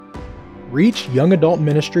Reach Young Adult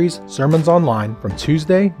Ministries Sermons Online from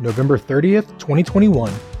Tuesday, November 30th, 2021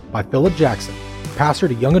 by Philip Jackson, pastor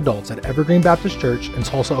to young adults at Evergreen Baptist Church in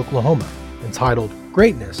Tulsa, Oklahoma, entitled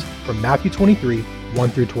Greatness from Matthew 23,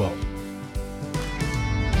 1-12.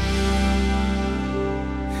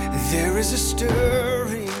 There is a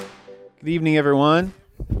stirring. Good evening, everyone.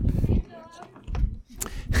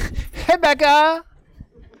 Hey, Becca.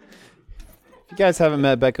 If you guys haven't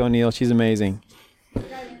met Becca O'Neill, she's amazing.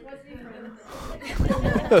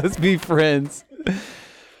 Let's be friends.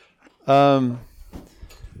 Emmeline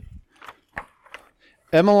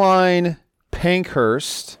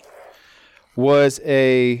Pankhurst was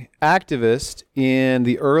a activist in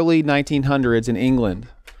the early 1900s in England.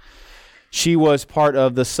 She was part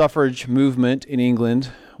of the suffrage movement in England,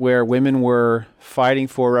 where women were fighting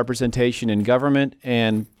for representation in government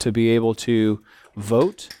and to be able to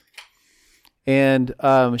vote. And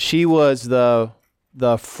she was the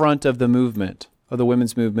front of the movement, of the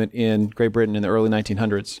women's movement in Great Britain in the early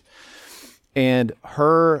 1900s. And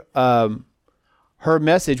her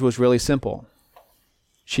message was really simple.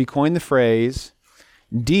 She coined the phrase,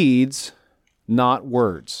 deeds, not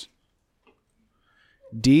words.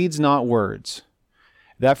 Deeds, not words.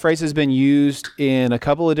 That phrase has been used in a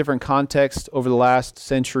couple of different contexts over the last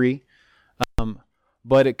century,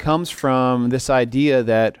 but it comes from this idea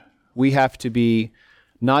that we have to be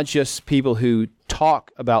not just people who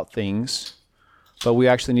talk about things, but we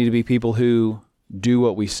actually need to be people who do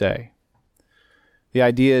what we say. The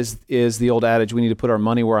idea is the old adage, we need to put our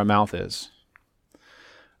money where our mouth is.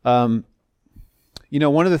 One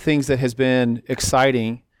of the things that has been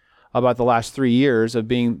exciting about the last 3 years of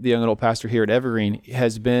being the young adult pastor here at Evergreen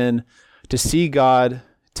has been to see God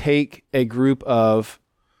take a group of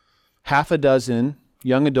half a dozen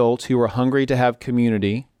young adults who are hungry to have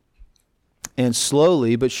community, and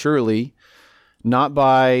slowly but surely, not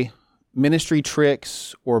by ministry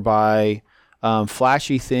tricks or by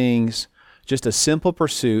flashy things, just a simple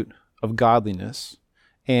pursuit of godliness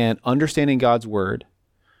and understanding God's word,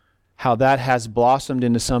 how that has blossomed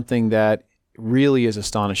into something that really is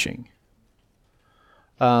astonishing.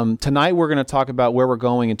 Tonight we're going to talk about where we're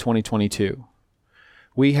going in 2022.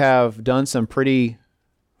 We have done some pretty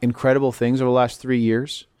incredible things over the last 3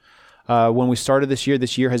 years. When we started this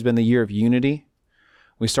year has been the year of unity.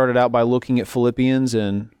 We started out by looking at Philippians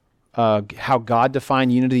and how God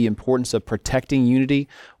defined unity, the importance of protecting unity,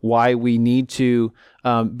 why we need to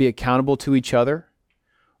be accountable to each other,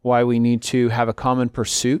 why we need to have a common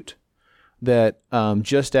pursuit, that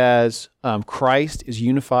just as Christ is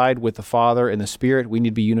unified with the Father and the Spirit, we need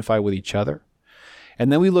to be unified with each other.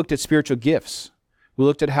 And then we looked at spiritual gifts. We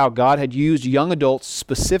looked at how God had used young adults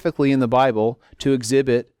specifically in the Bible to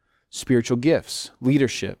exhibit spiritual gifts,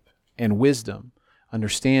 leadership and wisdom,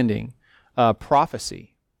 understanding,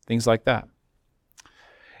 prophecy, things like that.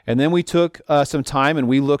 And then we took some time and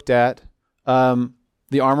we looked at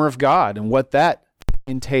the armor of God and what that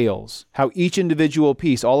entails, how each individual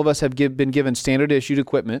piece, all of us have been given standard issued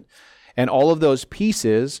equipment, and all of those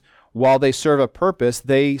pieces, while they serve a purpose,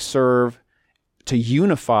 they serve to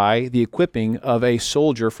unify the equipping of a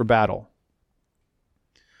soldier for battle.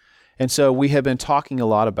 And so we have been talking a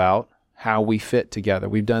lot about how we fit together.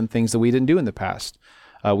 We've done things that we didn't do in the past.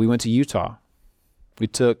 We went to Utah. We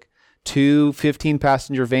took 2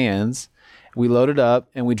 15-passenger vans, we loaded up,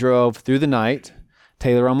 and we drove through the night.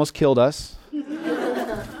 Taylor almost killed us.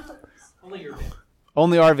 Only your van.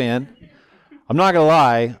 Only our van. I'm not going to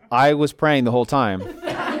lie, I was praying the whole time.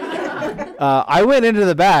 I went into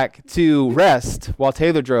the back to rest while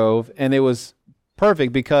Taylor drove, and it was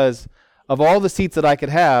perfect because of all the seats that I could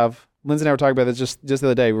have. Lindsay and I were talking about this just the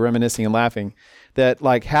other day, reminiscing and laughing, that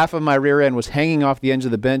like half of my rear end was hanging off the edge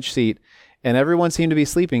of the bench seat, and everyone seemed to be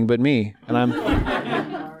sleeping but me. And I'm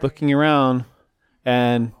looking around,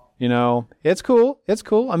 and, it's cool. It's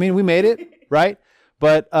cool. I mean, we made it, right?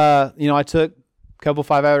 But, I took a couple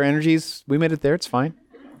 5-hour energies. We made it there. It's fine.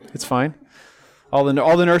 It's fine. All the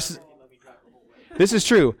nurses. This is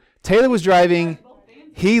true. Taylor was driving.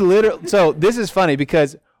 So this is funny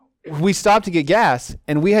because we stopped to get gas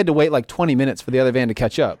and we had to wait like 20 minutes for the other van to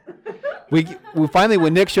catch up. We finally,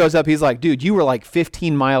 when Nick shows up, he's like, dude, you were like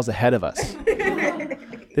 15 miles ahead of us.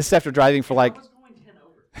 This is after driving for like,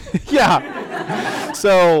 yeah.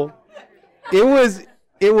 So it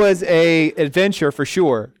was a adventure for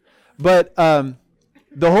sure. But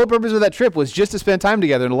the whole purpose of that trip was just to spend time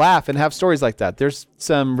together and laugh and have stories like that. There's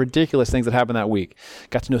some ridiculous things that happened that week.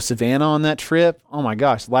 Got to know Savannah on that trip. Oh my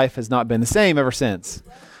gosh, life has not been the same ever since.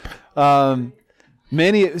 So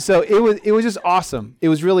it was just awesome. It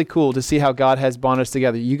was really cool to see how God has bonded us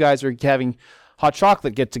together. You guys are having hot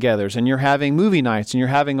chocolate get-togethers, and you're having movie nights, and you're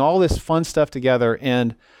having all this fun stuff together.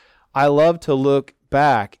 And I love to look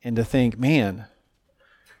back and to think, man,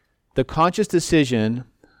 the conscious decision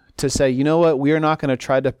to say, you know what, we are not going to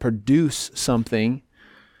try to produce something.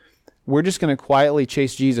 We're just going to quietly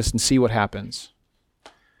chase Jesus and see what happens.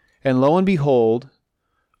 And lo and behold,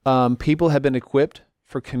 people have been equipped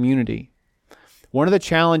for community. One of the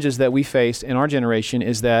challenges that we face in our generation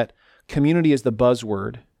is that community is the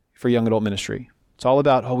buzzword for young adult ministry. It's all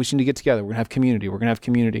about, we just need to get together. We're going to have community. We're going to have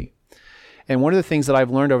community. And one of the things that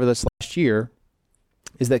I've learned over this last year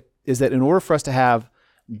is that in order for us to have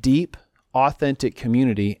deep, authentic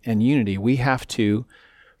community and unity, we have to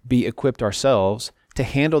be equipped ourselves to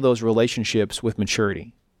handle those relationships with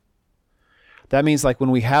maturity. That means like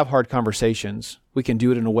when we have hard conversations, we can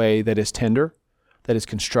do it in a way that is tender, that is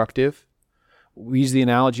constructive. We use the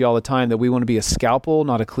analogy all the time that we want to be a scalpel,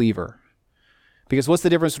 not a cleaver. Because what's the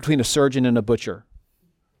difference between a surgeon and a butcher?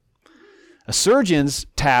 A surgeon's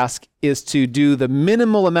task is to do the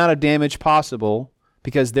minimal amount of damage possible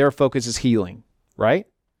because their focus is healing, right?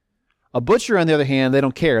 A butcher, on the other hand, they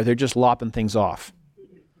don't care. They're just lopping things off.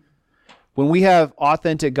 When we have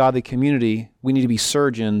authentic, godly community, we need to be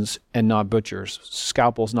surgeons and not butchers,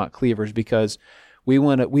 scalpels, not cleavers, because we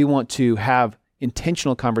want to have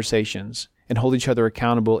intentional conversations and hold each other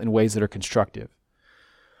accountable in ways that are constructive.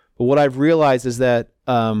 But what I've realized is that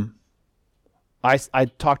I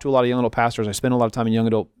talk to a lot of young adult pastors. I spend a lot of time in young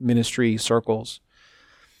adult ministry circles.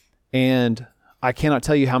 And I cannot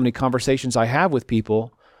tell you how many conversations I have with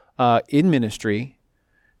people in ministry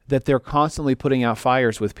that they're constantly putting out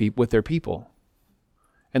fires with their people.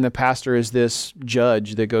 And the pastor is this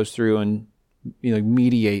judge that goes through and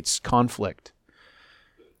mediates conflict.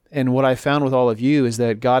 And what I found with all of you is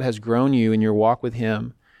that God has grown you in your walk with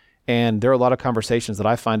him. And there are a lot of conversations that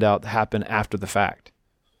I find out happen after the fact.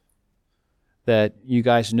 That you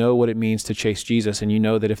guys know what it means to chase Jesus, and you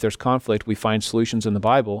know that if there's conflict, we find solutions in the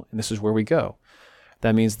Bible, and this is where we go.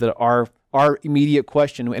 That means that our immediate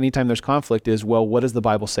question anytime there's conflict is, well, what does the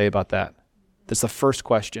Bible say about that? That's the first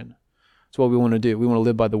question. That's what we want to do. We want to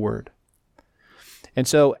live by the Word. And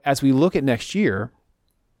so as we look at next year,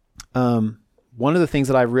 one of the things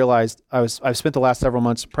that I've realized, I've spent the last several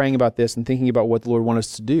months praying about this and thinking about what the Lord wants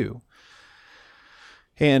us to do.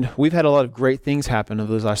 And we've had a lot of great things happen over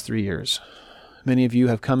those last 3 years. Many of you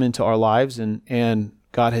have come into our lives, and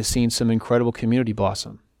God has seen some incredible community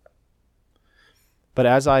blossom. But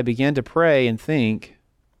as I began to pray and think,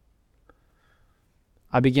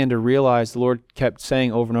 I began to realize the Lord kept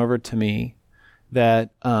saying over and over to me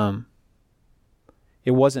that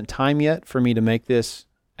it wasn't time yet for me to make this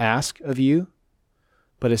ask of you,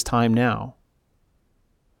 but it's time now.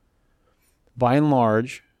 By and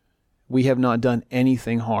large, we have not done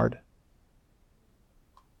anything hard.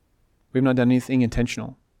 We've not done anything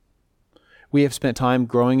intentional. We have spent time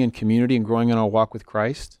growing in community and growing in our walk with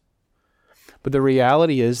Christ. But the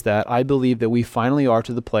reality is that I believe that we finally are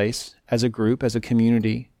to the place as a group, as a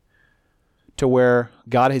community, to where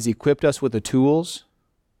God has equipped us with the tools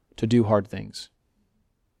to do hard things.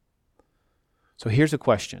 So here's a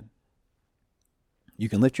question. You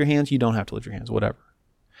can lift your hands, you don't have to lift your hands, whatever.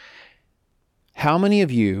 How many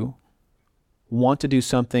of you want to do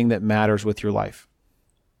something that matters with your life?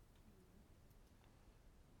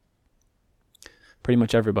 Pretty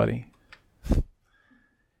much everybody.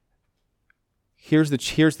 Here's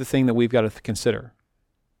the thing that we've got to consider.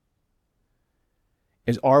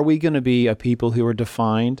 Are we going to be a people who are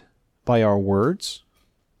defined by our words,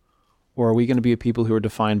 or are we going to be a people who are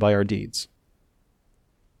defined by our deeds?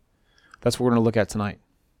 That's what we're going to look at tonight.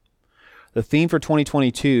 The theme for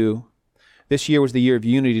 2022, this year was the year of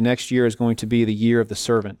unity. Next year is going to be the year of the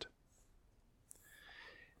servant.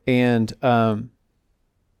 And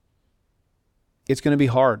it's going to be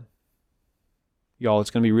hard. Y'all,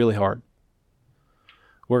 it's going to be really hard.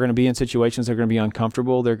 We're going to be in situations that are going to be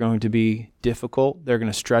uncomfortable. They're going to be difficult. They're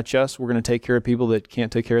going to stretch us. We're going to take care of people that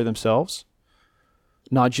can't take care of themselves.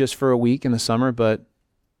 Not just for a week in the summer, but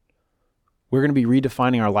we're going to be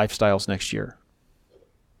redefining our lifestyles next year.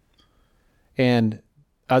 And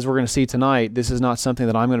as we're going to see tonight, this is not something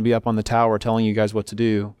that I'm going to be up on the tower telling you guys what to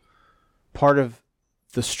do. Part of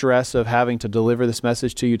the stress of having to deliver this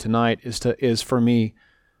message to you tonight is for me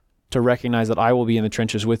to recognize that I will be in the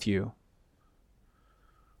trenches with you.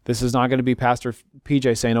 This is not going to be Pastor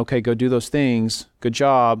PJ saying, okay, go do those things. Good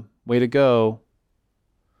job. Way to go.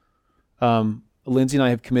 Lindsay and I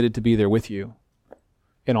have committed to be there with you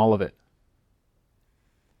in all of it.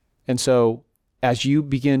 And so as you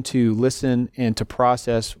begin to listen and to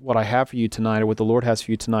process what I have for you tonight or what the Lord has for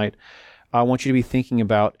you tonight, I want you to be thinking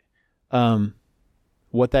about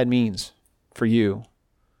what that means. for you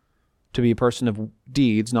to be a person of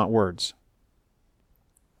deeds, not words.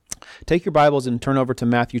 Take your Bibles and turn over to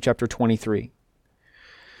Matthew chapter 23.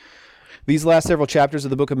 These last several chapters of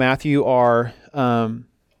the book of Matthew are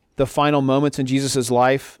the final moments in Jesus'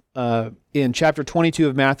 life. In chapter 22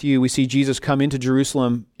 of Matthew, we see Jesus come into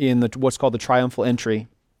Jerusalem in what's called the triumphal entry.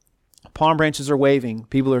 Palm branches are waving,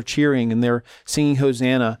 people are cheering, and they're singing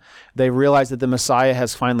Hosanna. They realize that the Messiah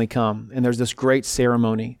has finally come, and there's this great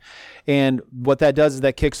ceremony. And what that does is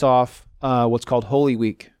that kicks off what's called Holy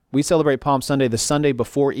Week. We celebrate Palm Sunday the Sunday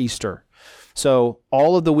before Easter. So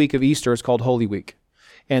all of the week of Easter is called Holy Week.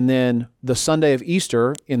 And then the Sunday of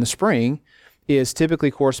Easter in the spring is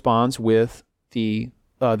typically corresponds with the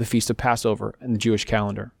Feast of Passover in the Jewish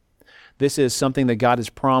calendar. This is something that God has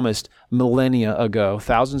promised millennia ago,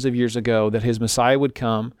 thousands of years ago, that his Messiah would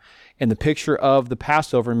come. And the picture of the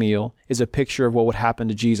Passover meal is a picture of what would happen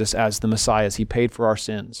to Jesus as the Messiah, as he paid for our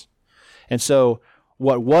sins. And so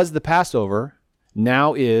what was the Passover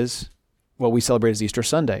now is what we celebrate as Easter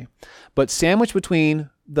Sunday. But sandwiched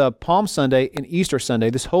between the Palm Sunday and Easter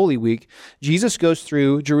Sunday, this Holy Week, Jesus goes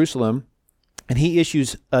through Jerusalem and he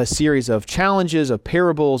issues a series of challenges, of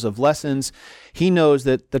parables, of lessons. He knows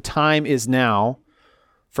that the time is now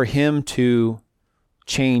for him to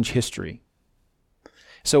change history.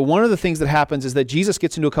 So one of the things that happens is that Jesus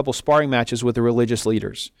gets into a couple sparring matches with the religious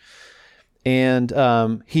leaders. And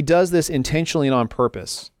he does this intentionally and on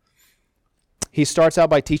purpose. He starts out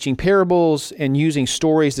by teaching parables and using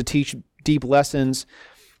stories to teach deep lessons.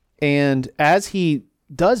 And as he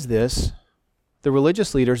does this, the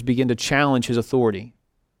religious leaders begin to challenge his authority.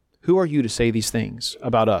 Who are you to say these things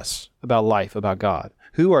about us, about life, about God?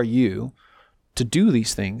 Who are you to do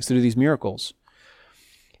these things, to do these miracles?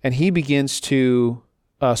 And he begins to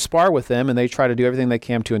spar with them, and they try to do everything they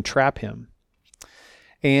can to entrap him.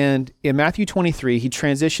 And in Matthew 23, he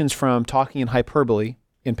transitions from talking in hyperbole,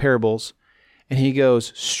 in parables, and he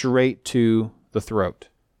goes straight to the throat.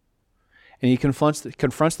 And he confronts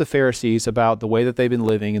the Pharisees about the way that they've been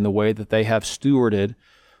living and the way that they have stewarded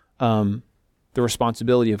the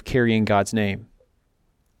responsibility of carrying God's name.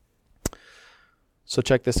 So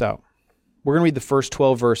check this out. We're going to read the first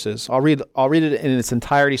 12 verses. I'll read it in its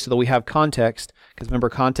entirety so that we have context, because remember,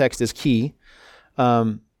 context is key.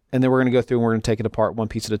 And then we're going to go through and we're going to take it apart one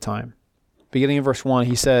piece at a time. Beginning in verse 1,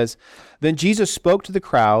 he says, "Then Jesus spoke to the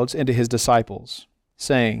crowds and to his disciples,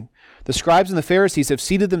 saying, 'The scribes and the Pharisees have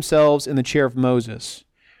seated themselves in the chair of Moses.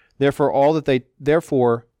 Therefore, all that they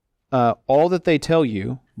tell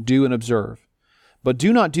you, do and observe. But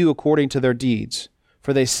do not do according to their deeds,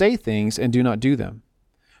 for they say things and do not do them.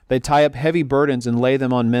 They tie up heavy burdens and lay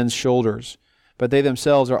them on men's shoulders, but they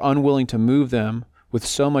themselves are unwilling to move them with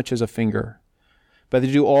so much as a finger. But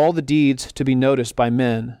they do all the deeds to be noticed by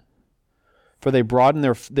men, for they broaden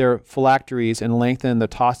their phylacteries and lengthen the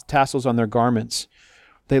tassels on their garments.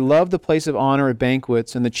 They love the place of honor at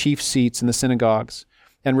banquets and the chief seats in the synagogues,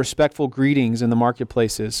 and respectful greetings in the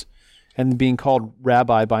marketplaces, and being called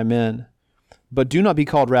rabbi by men. But do not be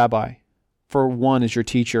called rabbi, for one is your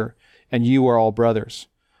teacher, and you are all brothers.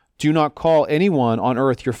 Do not call anyone on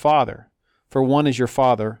earth your father, for one is your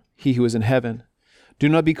Father, he who is in heaven. Do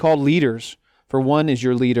not be called leaders, for one is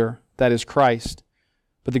your leader, that is Christ.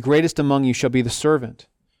 But the greatest among you shall be the servant.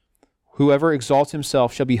 Whoever exalts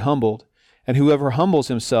himself shall be humbled, and whoever humbles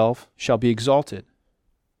himself shall be exalted.'"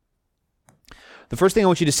 The first thing I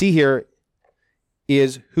want you to see here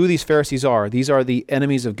is who these Pharisees are. These are the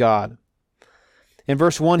enemies of God. In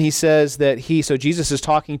verse 1, he says that so Jesus is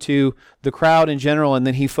talking to the crowd in general, and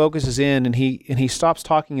then he focuses in and he stops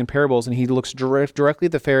talking in parables, and he looks directly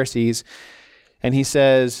at the Pharisees, and he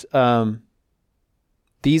says,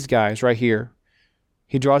 these guys right here,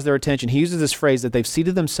 he draws their attention. He uses this phrase that they've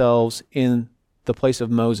seated themselves in the place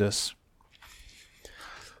of Moses.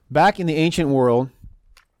 Back in the ancient world,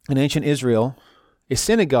 in ancient Israel, a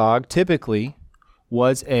synagogue typically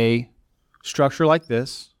was a structure like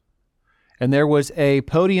this, and there was a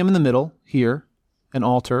podium in the middle here, an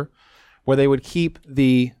altar, where they would keep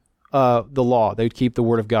the law. They would keep the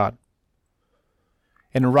Word of God.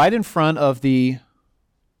 And right in front of the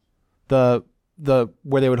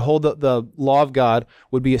where they would hold the law of God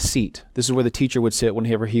would be a seat. This is where the teacher would sit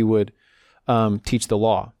whenever he would teach the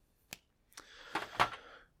law.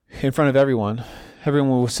 In front of everyone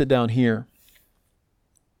will sit down here.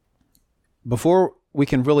 Before we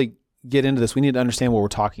can really get into this, we need to understand what we're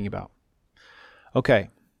talking about. Okay,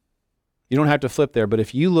 you don't have to flip there, but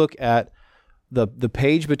if you look at the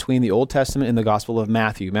page between the Old Testament and the Gospel of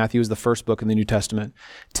Matthew, Matthew is the first book in the New Testament.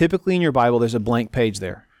 Typically in your Bible, there's a blank page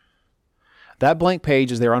there. That blank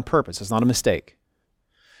page is there on purpose. It's not a mistake.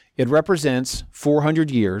 It represents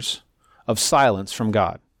 400 years of silence from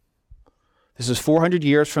God. This is 400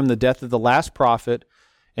 years from the death of the last prophet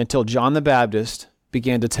until John the Baptist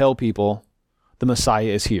began to tell people the Messiah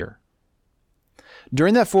is here.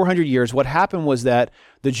 During that 400 years, what happened was that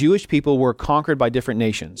the Jewish people were conquered by different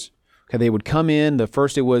nations. Okay, they would come in.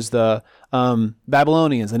 First it was the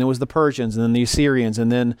Babylonians, and it was the Persians, and then the Assyrians,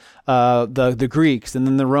 and then the Greeks, and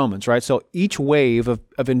then the Romans, right? So each wave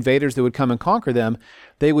of invaders that would come and conquer them,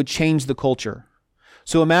 they would change the culture.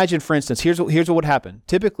 So imagine, for instance, here's what would happen.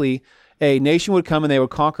 Typically, a nation would come and they would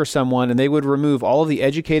conquer someone, and they would remove all of the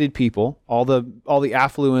educated people, all the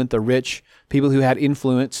affluent, the rich, people who had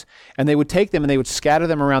influence, and they would take them and they would scatter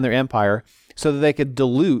them around their empire so that they could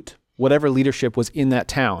dilute whatever leadership was in that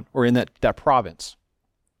town or in that province.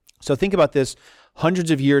 So think about this hundreds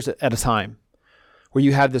of years at a time, where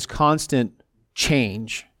you have this constant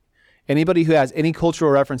change. Anybody who has any cultural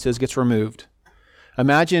references gets removed.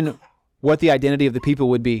 Imagine what the identity of the people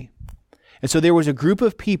would be. And so there was a group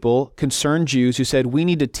of people, concerned Jews, who said, we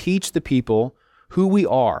need to teach the people who we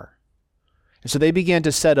are. And so they began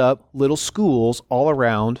to set up little schools all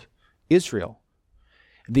around Israel.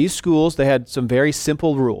 These schools, they had some very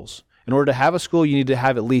simple rules. In order to have a school, you need to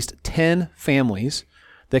have at least 10 families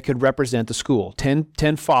that could represent the school, 10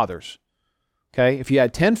 fathers. Okay? If you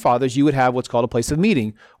had 10 fathers, you would have what's called a place of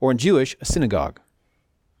meeting, or in Jewish, a synagogue.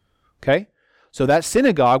 Okay? So that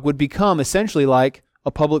synagogue would become essentially like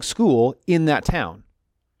a public school in that town.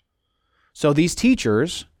 So these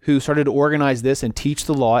teachers who started to organize this and teach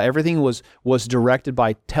the law, everything was directed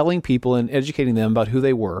by telling people and educating them about who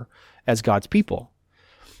they were as God's people.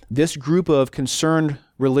 This group of concerned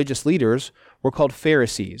religious leaders were called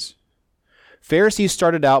Pharisees. Pharisees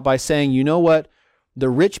started out by saying, you know what? The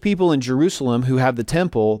rich people in Jerusalem who have the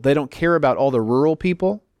temple, they don't care about all the rural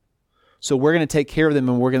people. So we're going to take care of them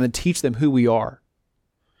and we're going to teach them who we are.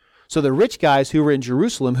 So the rich guys who were in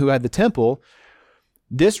Jerusalem who had the temple,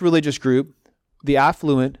 this religious group, the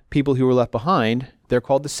affluent people who were left behind, they're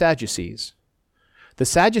called the Sadducees. The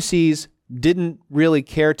Sadducees didn't really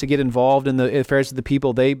care to get involved in the affairs of the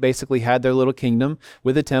people. They basically had their little kingdom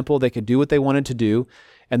with a temple. They could do what they wanted to do,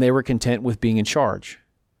 and they were content with being in charge.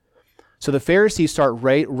 So the Pharisees start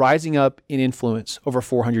rising up in influence over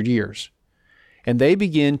 400 years, and they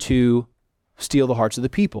begin to steal the hearts of the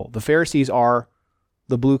people. The Pharisees are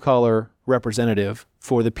the blue-collar representative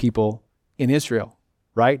for the people in Israel,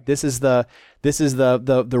 right? This is the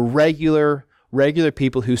regular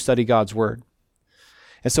people who study God's word.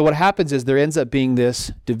 And so what happens is there ends up being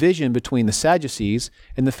this division between the Sadducees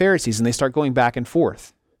and the Pharisees, and they start going back and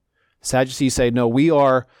forth. The Sadducees say, no,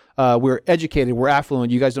 we're educated, we're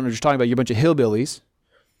affluent, you guys don't know what you're talking about, you're a bunch of hillbillies.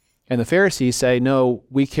 And the Pharisees say, no,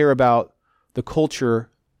 we care about the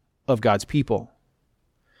culture of God's people.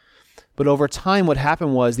 But over time, what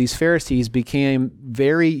happened was these Pharisees became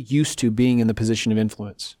very used to being in the position of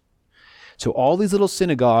influence. So all these little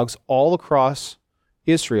synagogues all across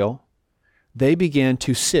Israel, they began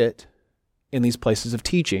to sit in these places of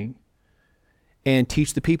teaching and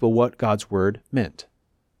teach the people what God's word meant.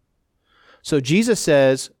 So Jesus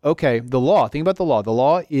says, okay, the law, think about the law. The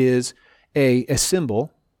law is a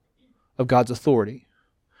symbol of God's authority.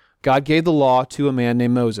 God gave the law to a man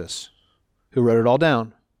named Moses, who wrote it all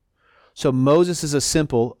down. So Moses is a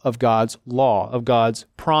symbol of God's law, of God's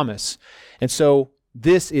promise. And so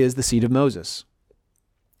this is the seed of Moses.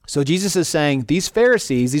 So Jesus is saying, these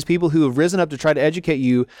Pharisees, these people who have risen up to try to educate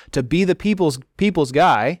you to be the people's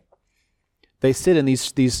guy, they sit in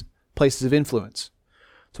these places of influence.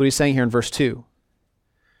 That's what he's saying here in verse 2.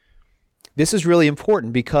 This is really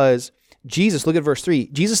important because Jesus, look at verse 3,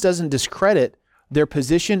 Jesus doesn't discredit their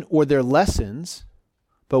position or their lessons,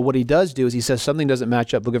 but what he does do is he says something doesn't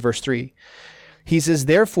match up. Look at verse 3. He says,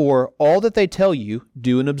 therefore, all that they tell you,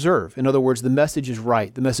 do and observe. In other words, the message is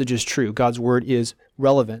right. The message is true. God's word is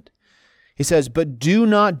relevant. He says, but do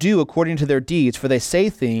not do according to their deeds, for they say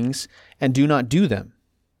things and do not do them.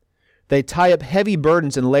 They tie up heavy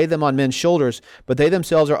burdens and lay them on men's shoulders, but they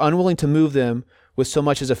themselves are unwilling to move them with so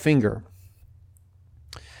much as a finger.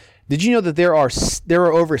 Did you know that there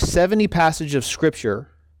are over 70 passages of Scripture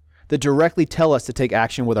that directly tell us to take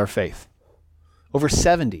action with our faith? Over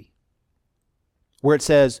 70. Where it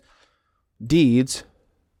says, deeds,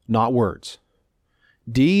 not words.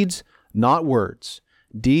 Deeds, not words.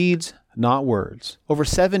 Deeds, not words. Over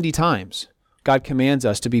 70 times, God commands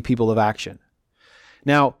us to be people of action.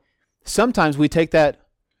 Now, sometimes we take that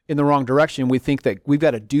in the wrong direction. We think that we've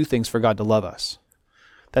got to do things for God to love us.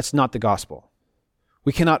 That's not the gospel.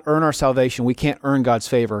 We cannot earn our salvation. We can't earn God's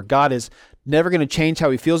favor. God is never going to change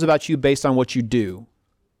how he feels about you based on what you do.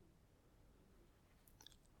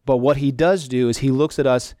 But what he does do is he looks at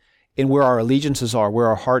us in where our allegiances are, where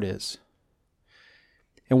our heart is.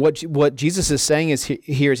 And what Jesus is saying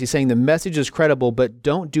here is he's saying the message is credible, but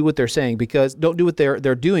don't do what they're saying, because don't do what they're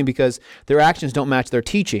doing, because their actions don't match their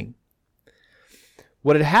teaching.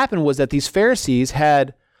 What had happened was that these Pharisees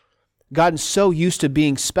had gotten so used to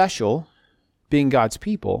being special, being God's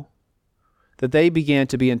people, that they began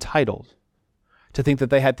to be entitled, to think that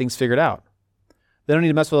they had things figured out. They don't need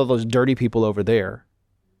to mess with all those dirty people over there.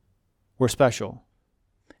 We're special.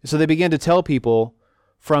 So they began to tell people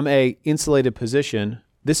from a insulated position,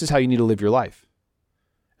 this is how you need to live your life.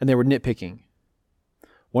 And they were nitpicking.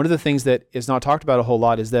 One of the things that is not talked about a whole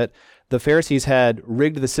lot is that the Pharisees had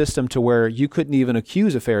rigged the system to where you couldn't even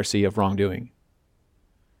accuse a Pharisee of wrongdoing.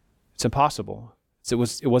 It's impossible.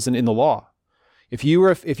 It wasn't in the law. If you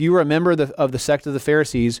were a member of the sect of the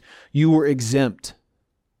Pharisees, you were exempt.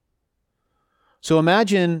 So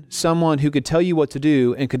imagine someone who could tell you what to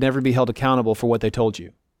do and could never be held accountable for what they told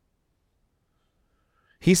you.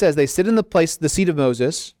 He says they sit in the seat of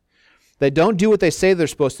Moses. They don't do what they say they're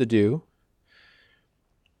supposed to do.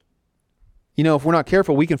 You know, if we're not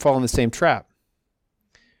careful, we can fall in the same trap.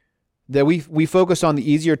 That we focus on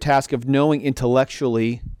the easier task of knowing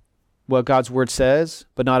intellectually what God's word says,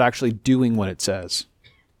 but not actually doing what it says.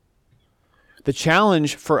 The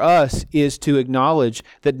challenge for us is to acknowledge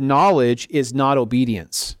that knowledge is not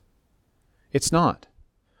obedience. It's not.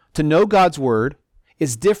 To know God's word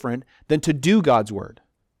is different than to do God's word.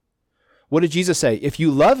 What did Jesus say? If you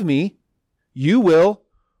love me, you will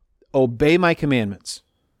obey my commandments.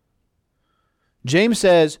 James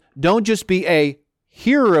says, don't just be a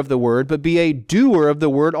hearer of the word, but be a doer of the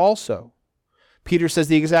word also. Peter says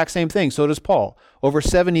the exact same thing. So does Paul. Over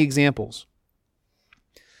 70 examples.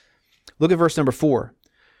 Look at verse number 4.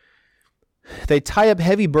 They tie up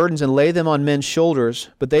heavy burdens and lay them on men's shoulders,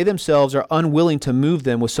 but they themselves are unwilling to move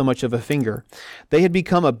them with so much of a finger. They had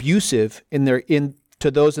become abusive to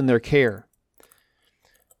those in their care.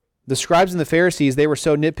 The scribes and the Pharisees, they were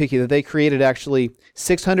so nitpicky that they created actually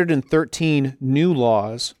 613 new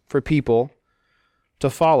laws for people to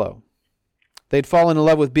follow. They'd fallen in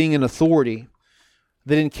love with being an authority.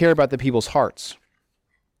 They didn't care about the people's hearts.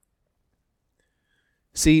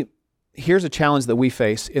 See, here's a challenge that we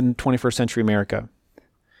face in 21st century America,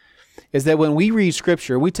 is that when we read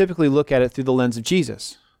Scripture, we typically look at it through the lens of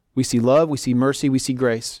Jesus. We see love, we see mercy, we see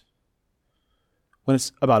grace, when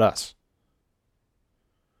it's about us.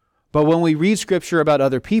 But when we read Scripture about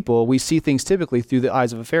other people, we see things typically through the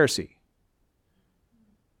eyes of a Pharisee.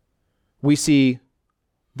 We see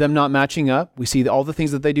them not matching up, we see all the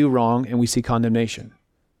things that they do wrong, and we see condemnation.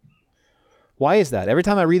 Why is that? Every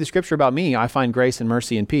time I read the Scripture about me, I find grace and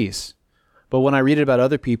mercy and peace. But when I read it about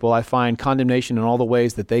other people, I find condemnation in all the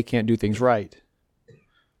ways that they can't do things right.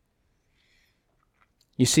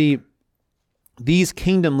 You see, these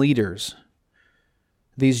kingdom leaders,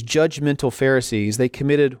 these judgmental Pharisees, they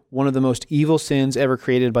committed one of the most evil sins ever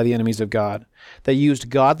created by the enemies of God. They used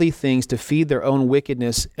godly things to feed their own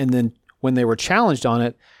wickedness, and then when they were challenged on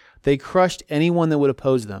it, they crushed anyone that would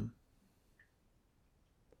oppose them.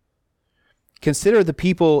 Consider the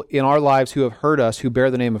people in our lives who have hurt us, who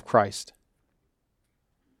bear the name of Christ,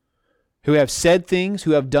 who have said things,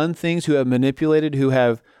 who have done things, who have manipulated, who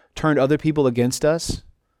have turned other people against us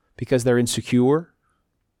because they're insecure.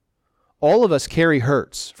 All of us carry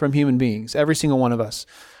hurts from human beings, every single one of us.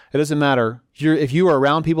 It doesn't matter. If you are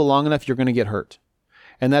around people long enough, you're going to get hurt.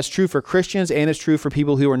 And that's true for Christians, and it's true for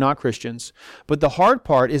people who are not Christians. But the hard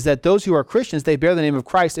part is that those who are Christians, they bear the name of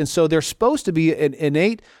Christ, and so there's supposed to be an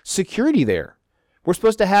innate security there. We're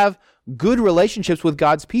supposed to have good relationships with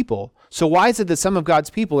God's people. So why is it that some of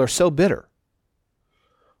God's people are so bitter?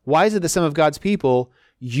 Why is it that some of God's people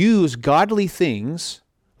use godly things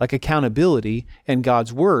like accountability and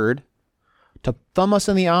God's word to thumb us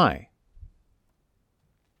in the eye?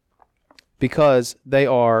 Because they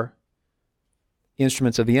are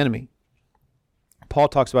instruments of the enemy. Paul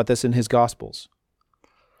talks about this in his Gospels.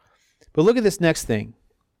 But look at this next thing.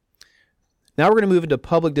 Now we're going to move into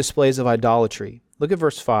public displays of idolatry. Look at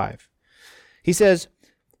verse 5. He says,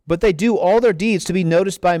 but they do all their deeds to be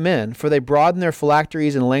noticed by men, for they broaden their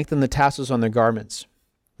phylacteries and lengthen the tassels on their garments.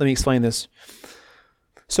 Let me explain this.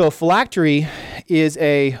 So a phylactery is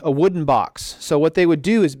a wooden box. So what they would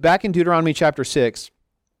do is, back in Deuteronomy chapter 6,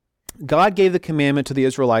 God gave the commandment to the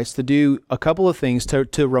Israelites to do a couple of things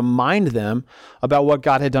to remind them about what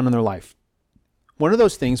God had done in their life. One of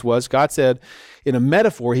those things was, God said, in a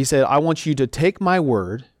metaphor, he said, I want you to take my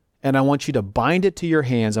word and I want you to bind it to your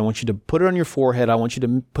hands. I want you to put it on your forehead. I want you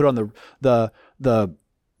to put it on the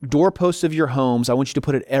doorposts of your homes. I want you to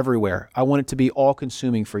put it everywhere. I want it to be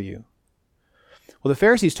all-consuming for you. Well, the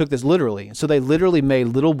Pharisees took this literally. So they literally made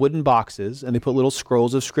little wooden boxes and they put little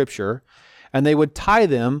scrolls of Scripture, and they would tie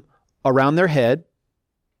them around their head.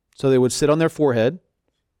 So they would sit on their forehead.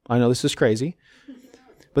 I know this is crazy.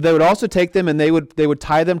 But they would also take them and they would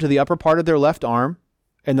tie them to the upper part of their left arm,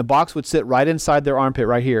 and the box would sit right inside their armpit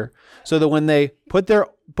right here. So that when they put their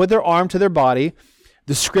arm to their body,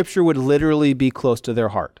 the scripture would literally be close to their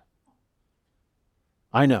heart.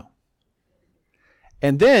 I know.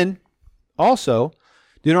 And then also,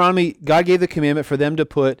 Deuteronomy, God gave the commandment for them to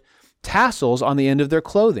put tassels on the end of their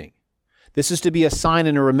clothing. This is to be a sign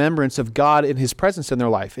and a remembrance of God and his presence in their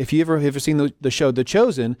life. If you ever seen the show The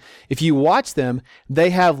Chosen, if you watch them,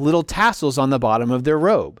 they have little tassels on the bottom of their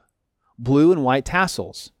robe, blue and white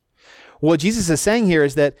tassels. What Jesus is saying here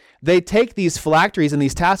is that they take these phylacteries and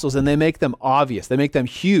these tassels and they make them obvious. They make them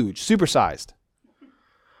huge, supersized.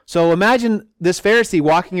 So imagine this Pharisee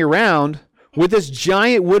walking around with this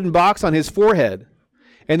giant wooden box on his forehead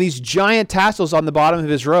and these giant tassels on the bottom of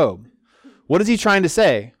his robe. What is he trying to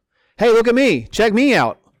say? Hey, look at me. Check me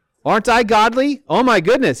out. Aren't I godly? Oh my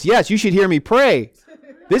goodness. Yes, you should hear me pray.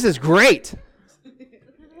 This is great.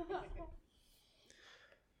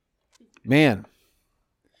 Man.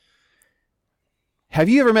 Have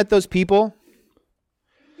you ever met those people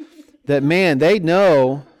that, man, they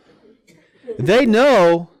know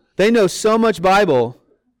so much Bible.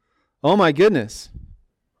 Oh my goodness.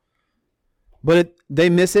 But they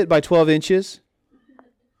miss it by 12 inches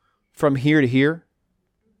from here to here.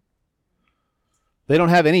 They don't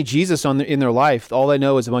have any Jesus in their life. All they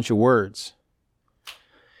know is a bunch of words.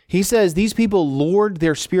 He says these people lord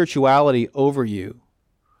their spirituality over you.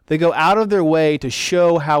 They go out of their way to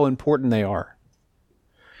show how important they are.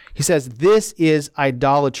 He says this is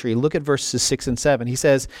idolatry. Look at verses 6 and 7. He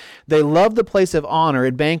says, they love the place of honor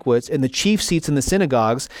at banquets and the chief seats in the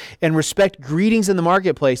synagogues and respect greetings in the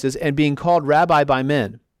marketplaces and being called rabbi by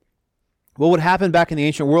men. What would happen back in the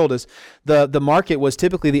ancient world is the market was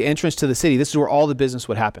typically the entrance to the city. This is where all the business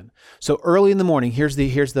would happen. So early in the morning, here's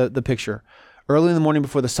the picture. Early in the morning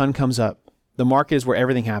before the sun comes up, the market is where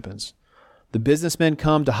everything happens. The businessmen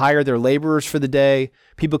come to hire their laborers for the day.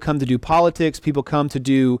 People come to do politics. People come to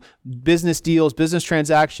do business deals, business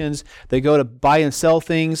transactions. They go to buy and sell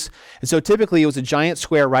things. And so typically it was a giant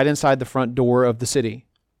square right inside the front door of the city.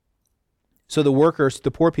 So the workers,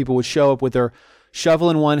 the poor people, would show up with their shovel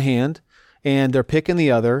in one hand and their pick in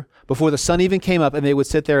the other before the sun even came up, and they would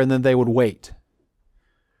sit there and then they would wait.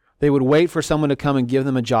 They would wait for someone to come and give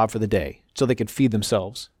them a job for the day so they could feed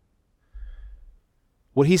themselves.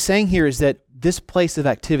 What he's saying here is that this place of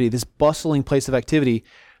activity, this bustling place of activity,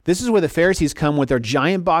 this is where the Pharisees come with their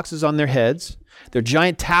giant boxes on their heads, their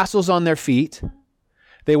giant tassels on their feet.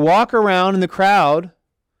 They walk around in the crowd,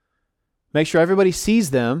 make sure everybody sees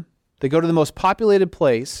them. They go to the most populated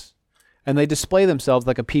place, and they display themselves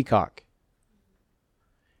like a peacock.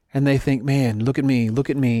 And they think, man, look at me, look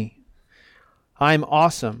at me. I'm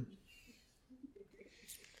awesome.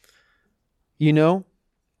 You know,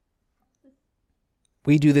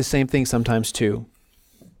 we do the same thing sometimes too,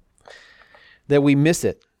 that we miss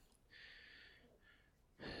it.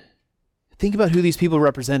 Think about who these people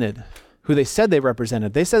represented, who they said they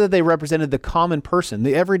represented. They said that they represented the common person,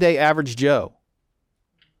 the everyday average Joe.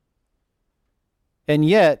 And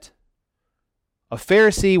yet, a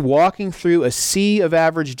Pharisee walking through a sea of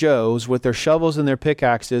average Joes with their shovels and their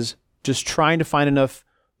pickaxes, just trying to find enough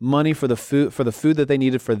money for the food that they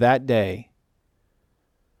needed for that day.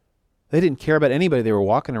 They didn't care about anybody they were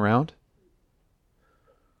walking around.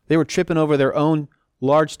 They were tripping over their own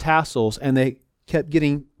large tassels, and they kept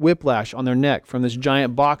getting whiplash on their neck from this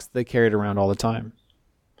giant box that they carried around all the time.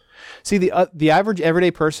 See, the average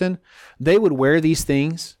everyday person, they would wear these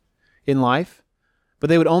things in life, but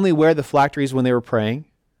they would only wear the phylacteries when they were praying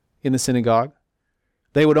in the synagogue.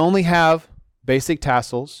 They would only have basic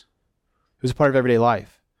tassels. It was a part of everyday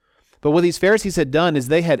life. But what these Pharisees had done is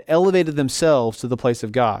they had elevated themselves to the place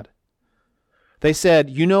of God. They said,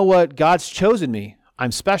 you know what? God's chosen me.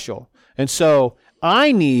 I'm special. And so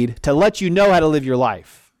I need to let you know how to live your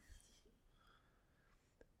life.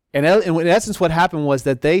 And in essence, what happened was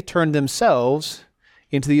that they turned themselves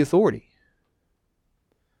into the authority.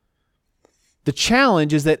 The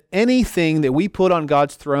challenge is that anything that we put on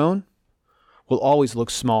God's throne will always look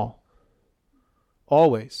small.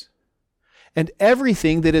 Always. And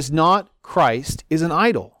everything that is not Christ is an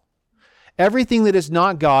idol. Everything that is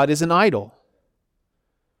not God is an idol.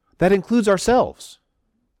 That includes ourselves.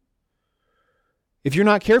 If you're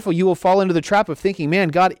not careful, you will fall into the trap of thinking,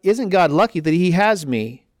 man, isn't God lucky that he has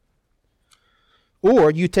me?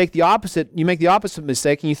 Or you make the opposite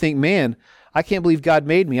mistake and you think, man, I can't believe God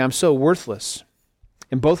made me. I'm so worthless.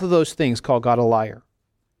 And both of those things call God a liar.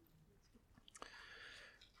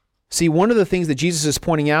 See, one of the things that Jesus is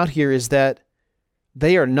pointing out here is that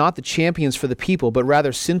they are not the champions for the people, but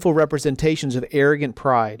rather sinful representations of arrogant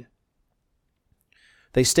pride.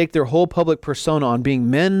 They stake their whole public persona on being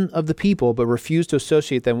men of the people, but refuse to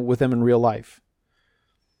associate them with them in real life.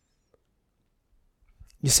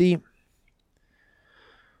 You see,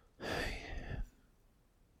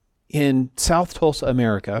 in South Tulsa,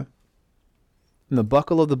 America, in the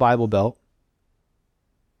buckle of the Bible Belt,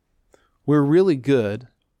 we're really good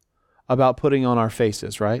about putting on our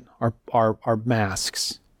faces, right? Our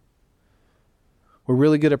masks. We're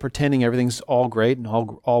really good at pretending everything's all great and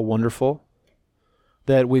all wonderful.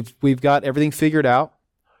 That we've got everything figured out.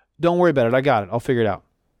 Don't worry about it. I got it. I'll figure it out.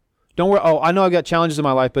 Don't worry. Oh, I know I've got challenges in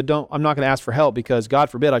my life, but I'm not going to ask for help because God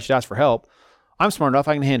forbid I should ask for help. I'm smart enough.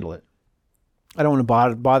 I can handle it. I don't want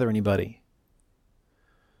to bother anybody.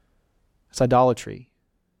 It's idolatry.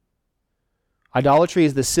 Idolatry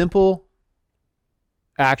is the simple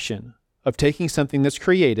action of taking something that's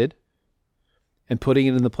created and putting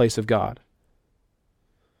it in the place of God.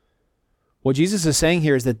 What Jesus is saying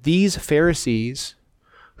here is that these Pharisees,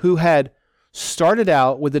 who had started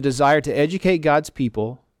out with a desire to educate God's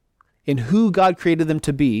people in who God created them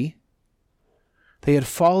to be, they had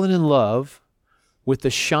fallen in love with the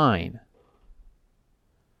shine.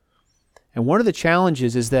 And one of the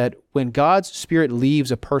challenges is that when God's Spirit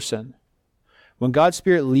leaves a person, when God's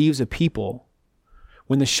Spirit leaves a people,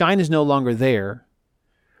 when the shine is no longer there,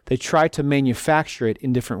 they try to manufacture it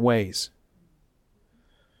in different ways.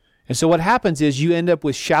 And so what happens is you end up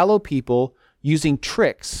with shallow people using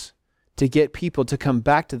tricks to get people to come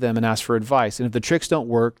back to them and ask for advice. And if the tricks don't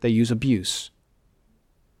work, they use abuse.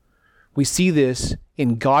 We see this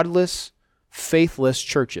in godless, faithless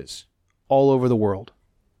churches all over the world,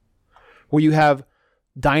 where you have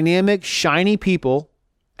dynamic, shiny people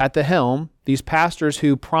at the helm, these pastors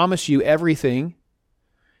who promise you everything.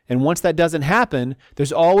 And once that doesn't happen,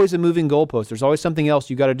 there's always a moving goalpost. There's always something else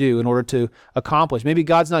you got to do in order to accomplish. Maybe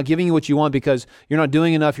God's not giving you what you want because you're not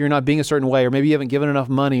doing enough, you're not being a certain way, or maybe you haven't given enough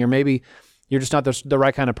money, or maybe you're just not the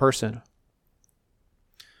right kind of person.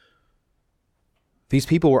 These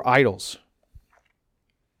people were idols.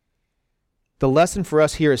 The lesson for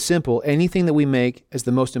us here is simple. Anything that we make as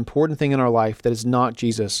the most important thing in our life that is not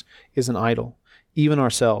Jesus is an idol, even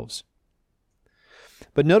ourselves.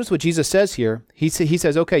 But notice what Jesus says here. He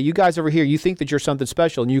says, okay, you guys over here, you think that you're something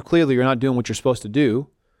special, and you clearly are not doing what you're supposed to do.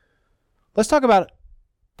 Let's talk about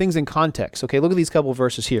things in context. Okay, look at these couple of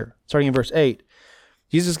verses here. Starting in verse 8.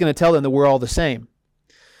 Jesus is going to tell them that we're all the same.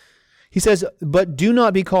 He says, but do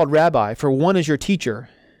not be called rabbi, for one is your teacher,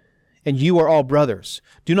 and you are all brothers.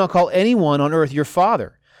 Do not call anyone on earth your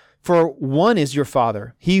father, for one is your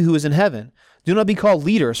Father, he who is in heaven. Do not be called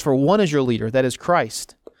leaders, for one is your leader, that is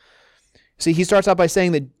Christ. See, he starts out by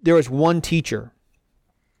saying that there is one teacher.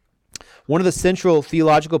 One of the central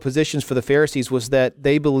theological positions for the Pharisees was that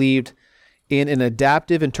they believed in an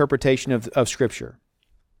adaptive interpretation of Scripture.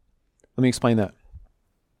 Let me explain that.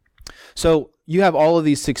 So you have all of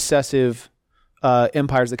these successive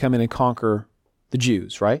empires that come in and conquer the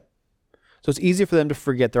Jews, right? So it's easy for them to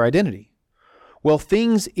forget their identity. Well,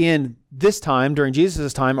 things in this time, during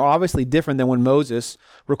Jesus' time, are obviously different than when Moses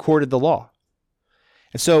recorded the law.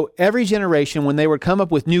 And so every generation, when they would come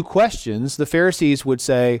up with new questions, the Pharisees would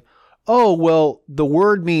say, oh, well, the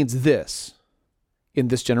word means this in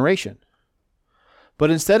this generation.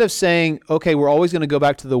 But instead of saying, okay, we're always going to go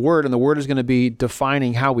back to the word and the word is going to be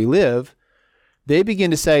defining how we live, they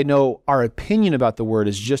begin to say, no, our opinion about the word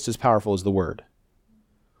is just as powerful as the word.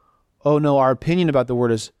 Oh, no, our opinion about the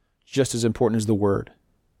word is just as important as the word.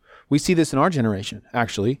 We see this in our generation,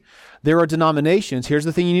 actually. There are denominations, here's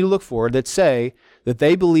the thing you need to look for, that say that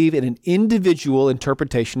they believe in an individual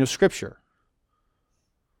interpretation of Scripture.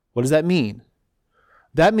 What does that mean?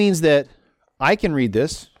 That means that I can read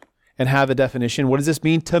this and have a definition. What does this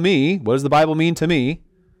mean to me? What does the Bible mean to me?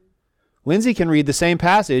 Lindsay can read the same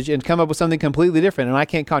passage and come up with something completely different, and I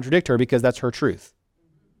can't contradict her because that's her truth.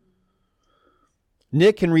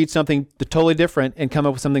 Nick can read something totally different and come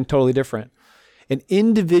up with something totally different. An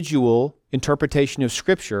individual interpretation of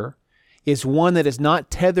Scripture is one that is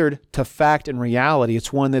not tethered to fact and reality.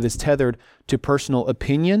 It's one that is tethered to personal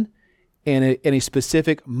opinion and a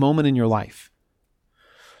specific moment in your life.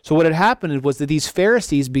 So what had happened was that these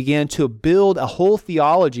Pharisees began to build a whole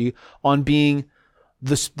theology on being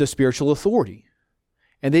the spiritual authority.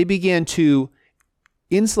 And they began to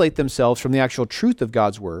insulate themselves from the actual truth of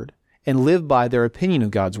God's word and live by their opinion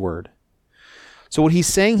of God's word. So what he's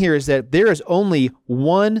saying here is that there is only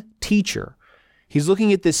one teacher. He's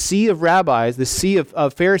looking at this sea of rabbis, this sea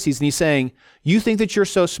of Pharisees, and he's saying, you think that you're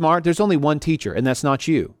so smart? There's only one teacher, and that's not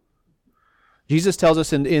you. Jesus tells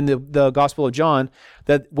us in the Gospel of John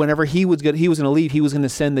that whenever he was going to leave, he was going to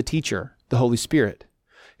send the teacher, the Holy Spirit,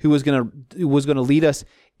 who was going to lead us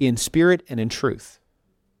in spirit and in truth.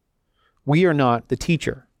 We are not the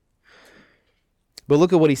teacher. But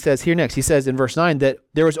look at what he says here next. He says in verse 9 that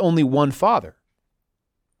there is only one Father.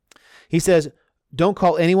 He says, don't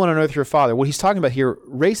call anyone on earth your father. What he's talking about here,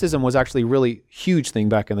 racism was actually a really huge thing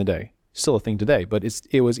back in the day. Still a thing today, but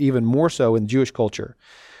it was even more so in Jewish culture.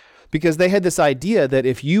 Because they had this idea that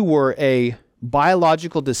if you were a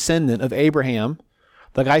biological descendant of Abraham,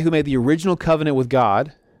 the guy who made the original covenant with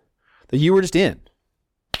God, that you were just in.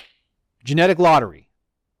 Genetic lottery.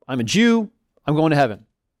 I'm a Jew, I'm going to heaven.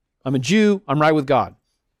 I'm a Jew, I'm right with God.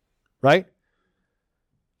 Right?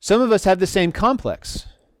 Some of us have the same complex.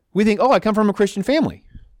 We think, I come from a Christian family.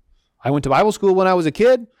 I went to Bible school when I was a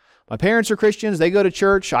kid. My parents are Christians. They go to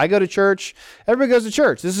church. I go to church. Everybody goes to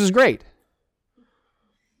church. This is great.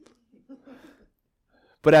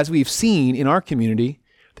 But as we've seen in our community,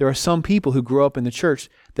 there are some people who grow up in the church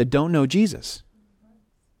that don't know Jesus.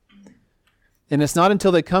 And it's not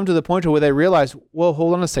until they come to the point where they realize, well,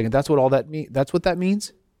 hold on a second, that's what that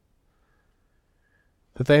means?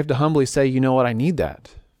 That they have to humbly say, you know what, I need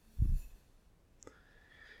that.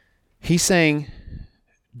 He's saying,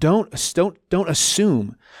 don't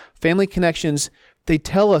assume. Family connections, they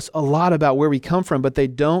tell us a lot about where we come from, but they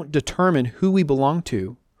don't determine who we belong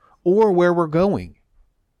to or where we're going.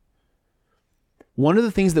 One of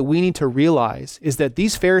the things that we need to realize is that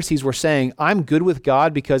these Pharisees were saying, I'm good with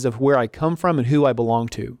God because of where I come from and who I belong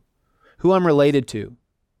to, who I'm related to.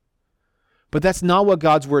 But that's not what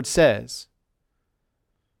God's word says.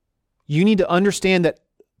 You need to understand that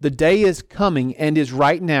the day is coming and is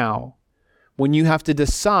right now when you have to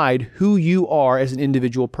decide who you are as an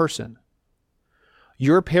individual person.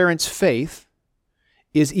 Your parents' faith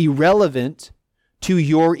is irrelevant to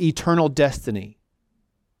your eternal destiny.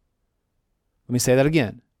 Let me say that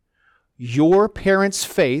again. Your parents'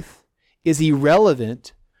 faith is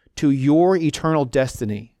irrelevant to your eternal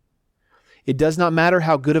destiny. It does not matter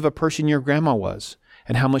how good of a person your grandma was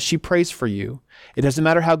and how much she prays for you. It doesn't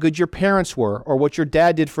matter how good your parents were or what your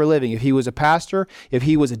dad did for a living. If he was a pastor, if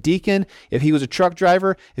he was a deacon, if he was a truck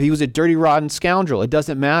driver, if he was a dirty, rotten scoundrel, it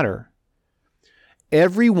doesn't matter.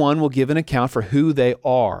 Everyone will give an account for who they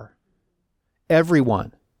are.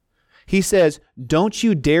 Everyone. He says, don't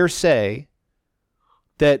you dare say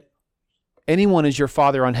that anyone is your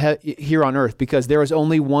father here on earth, because there is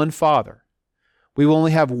only one Father. We will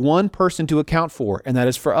only have one person to account for, and that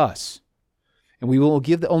is for us. And we will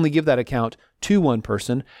only give that account to one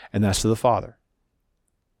person, and that's to the Father.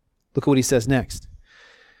 Look at what he says next.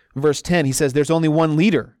 In verse 10, he says, there's only one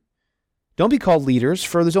leader. Don't be called leaders,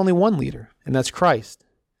 for there's only one leader, and that's Christ.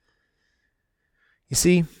 You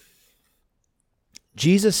see,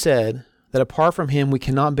 Jesus said that apart from him, we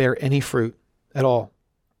cannot bear any fruit at all.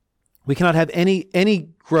 We cannot have any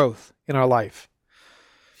growth in our life.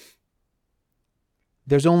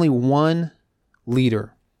 There's only one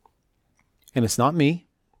leader. And it's not me,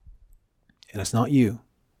 and it's not you.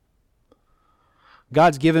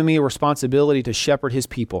 God's given me a responsibility to shepherd his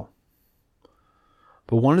people.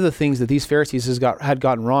 But one of the things that these Pharisees had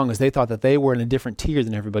gotten wrong is they thought that they were in a different tier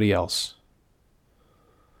than everybody else.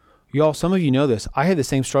 Y'all, some of you know this. I have the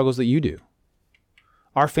same struggles that you do.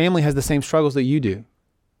 Our family has the same struggles that you do.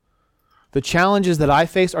 The challenges that I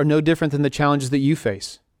face are no different than the challenges that you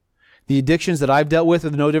face. The addictions that I've dealt with are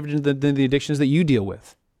no different than the addictions that you deal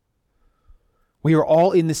with. We are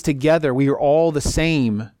all in this together. We are all the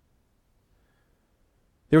same.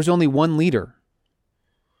 There's only one leader.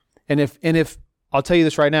 And if I'll tell you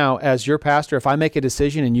this right now, as your pastor, if I make a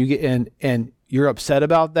decision and you get and you're upset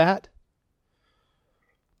about that,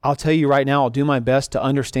 I'll tell you right now, I'll do my best to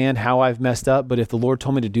understand how I've messed up. But if the Lord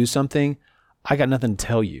told me to do something, I got nothing to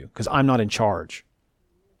tell you because I'm not in charge.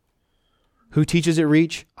 Who teaches at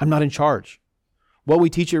Reach? I'm not in charge. What we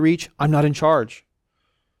teach at Reach? I'm not in charge.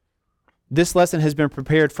 This lesson has been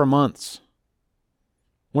prepared for months.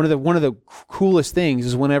 One of the coolest things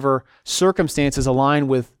is whenever circumstances align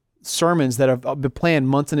with sermons that have been planned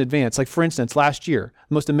months in advance. Like for instance, last year,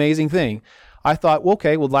 the most amazing thing, I thought,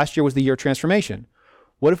 last year was the year of transformation.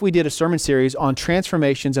 What if we did a sermon series on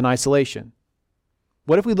transformations and isolation?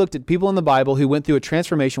 What if we looked at people in the Bible who went through a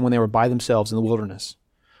transformation when they were by themselves in the wilderness?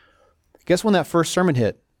 Guess when that first sermon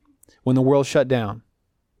hit? When the world shut down,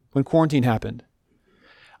 when quarantine happened.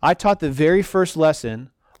 I taught the very first lesson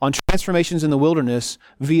on transformations in the wilderness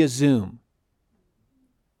via Zoom.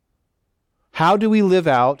 How do we live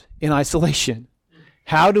out in isolation?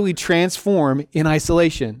 How do we transform in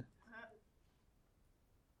isolation?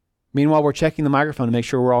 Meanwhile, we're checking the microphone to make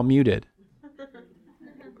sure we're all muted.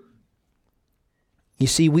 You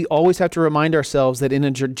see, we always have to remind ourselves that in a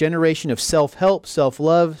generation of self-help,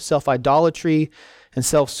 self-love, self-idolatry, and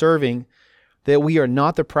self-serving, that we are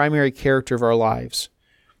not the primary character of our lives.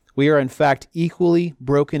 We are, in fact, equally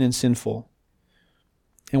broken and sinful.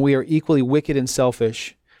 And we are equally wicked and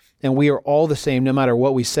selfish. And we are all the same no matter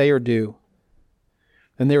what we say or do.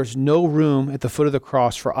 And there is no room at the foot of the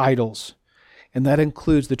cross for idols. And that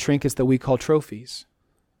includes the trinkets that we call trophies.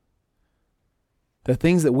 The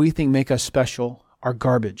things that we think make us special are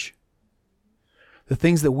garbage. The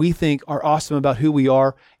things that we think are awesome about who we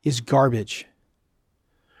are is garbage.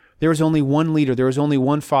 There is only one leader. There is only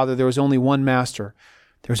one father. There is only one master.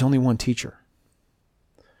 There is only one teacher.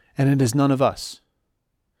 And it is none of us.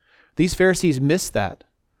 These Pharisees missed that.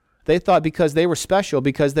 They thought because they were special,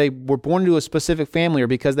 because they were born into a specific family, or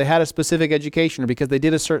because they had a specific education, or because they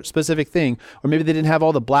did a certain specific thing, or maybe they didn't have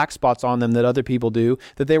all the black spots on them that other people do,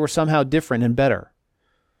 that they were somehow different and better.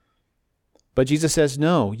 But Jesus says,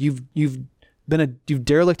 no, you've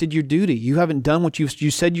derelicted your duty. You haven't done what you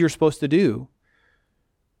said you're supposed to do.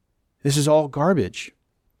 This is all garbage.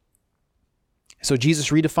 So Jesus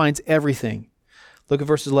redefines everything. Look at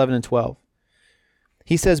verses 11 and 12.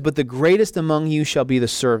 He says, but the greatest among you shall be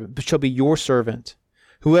your servant.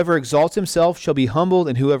 Whoever exalts himself shall be humbled,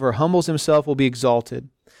 and whoever humbles himself will be exalted.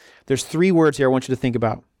 There's 3 words here I want you to think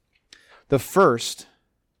about. The first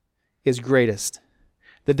is greatest.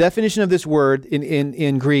 The definition of this word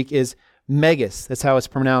in Greek is megas. That's how it's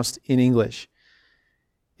pronounced in English.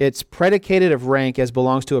 It's predicated of rank as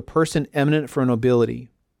belongs to a person eminent for nobility.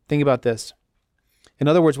 Think about this. In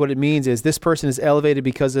other words, what it means is this person is elevated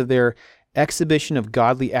because of their exhibition of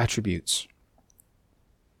godly attributes.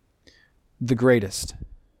 The greatest,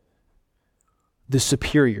 the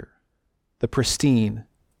superior, the pristine,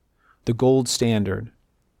 the gold standard,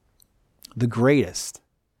 the greatest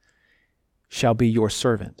shall be your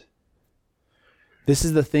servant. This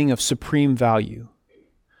is the thing of supreme value.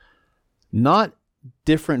 Not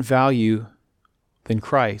different value than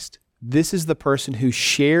Christ. This is the person who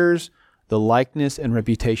shares the likeness and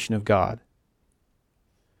reputation of God.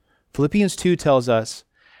 Philippians 2 tells us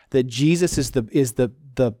that Jesus is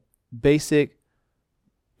the basic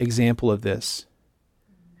example of this.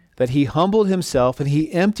 That he humbled himself and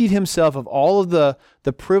he emptied himself of all of the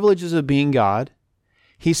privileges of being God.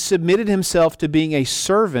 He submitted himself to being a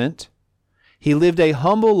servant. He lived a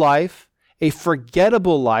humble life, a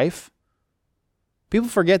forgettable life. People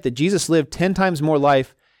forget that Jesus lived 10 times more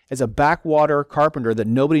life as a backwater carpenter that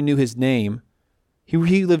nobody knew his name. He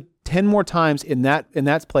lived 10 more times in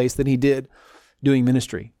that place than he did doing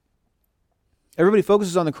ministry. Everybody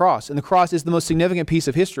focuses on the cross, and the cross is the most significant piece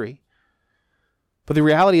of history. But the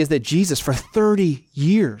reality is that Jesus, for 30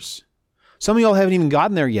 years, some of y'all haven't even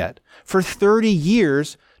gotten there yet. For 30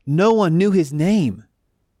 years, no one knew his name.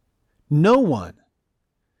 No one.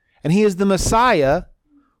 And he is the Messiah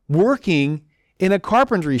working in a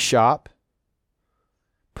carpentry shop,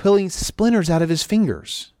 pulling splinters out of his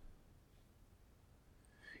fingers.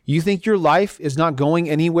 You think your life is not going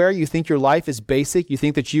anywhere? You think your life is basic? You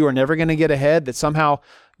think that you are never going to get ahead? That somehow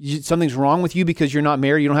something's wrong with you because you're not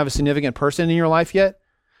married? You don't have a significant person in your life yet?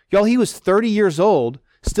 Y'all, he was 30 years old,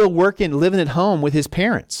 still working, living at home with his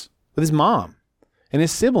parents, with his mom and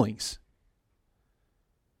his siblings.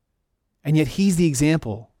 And yet he's the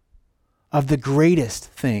example of the greatest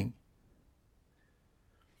thing.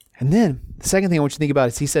 And then the second thing I want you to think about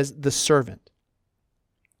is he says the servant.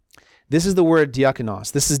 This is the word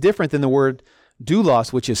diakonos. This is different than the word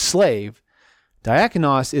doulos, which is slave.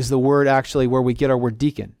 Diakonos is the word actually where we get our word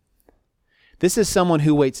deacon. This is someone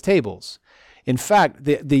who waits tables. In fact,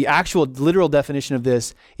 the actual literal definition of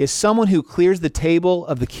this is someone who clears the table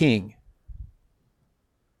of the king.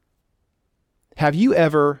 Have you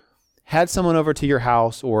ever had someone over to your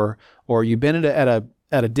house, or you've been at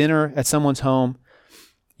a dinner at someone's home?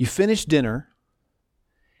 You finish dinner,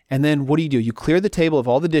 and then what do? You clear the table of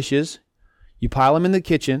all the dishes, you pile them in the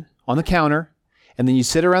kitchen, on the counter, and then you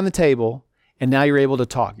sit around the table, and now you're able to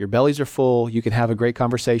talk. Your bellies are full, you can have a great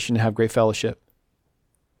conversation and have great fellowship.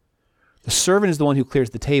 The servant is the one who clears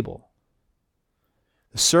the table.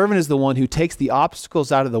 The servant is the one who takes the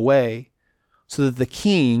obstacles out of the way so that the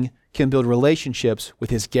king can build relationships with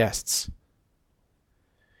his guests.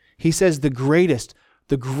 He says the greatest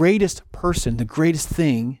person, the greatest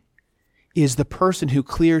thing is the person who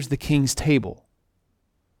clears the king's table.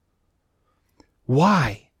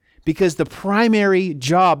 Why? Because the primary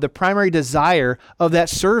job, the primary desire of that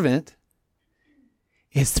servant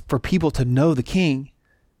is for people to know the king.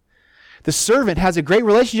 The servant has a great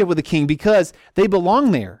relationship with the king because they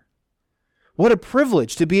belong there. What a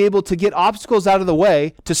privilege to be able to get obstacles out of the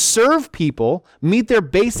way, to serve people, meet their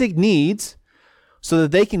basic needs, so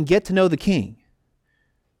that they can get to know the King.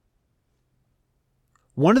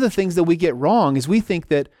 One of the things that we get wrong is we think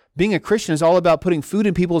that being a Christian is all about putting food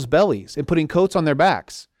in people's bellies and putting coats on their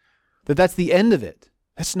backs, that that's the end of it.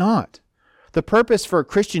 That's not. The purpose for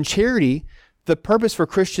Christian charity, the purpose for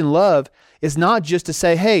Christian love is not just to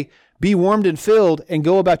say, hey, be warmed and filled and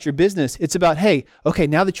go about your business. It's about, hey, okay,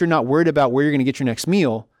 now that you're not worried about where you're going to get your next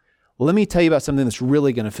meal, let me tell you about something that's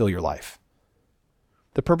really going to fill your life.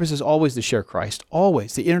 The purpose is always to share Christ,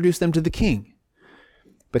 always to introduce them to the King.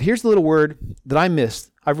 But here's the little word that I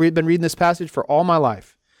missed. I've been reading this passage for all my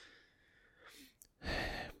life.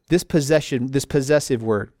 This possession, this possessive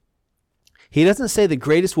word. He doesn't say the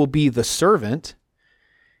greatest will be the servant.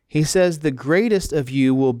 He says the greatest of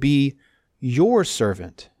you will be your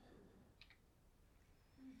servant.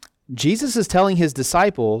 Jesus is telling his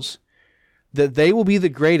disciples that they will be the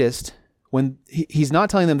greatest when he's not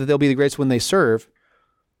telling them that they'll be the greatest when they serve.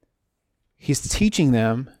 He's teaching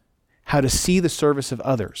them how to see the service of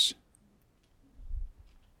others.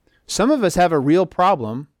 Some of us have a real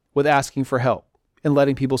problem with asking for help and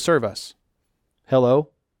letting people serve us. Hello,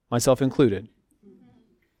 myself included.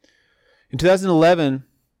 In 2011,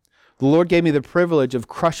 the Lord gave me the privilege of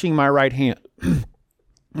crushing my right hand.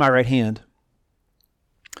 My right hand.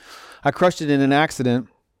 I crushed it in an accident,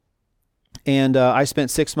 and I spent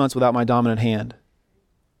 6 months without my dominant hand.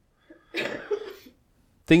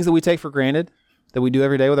 Things that we take for granted, that we do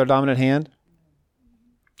every day with our dominant hand,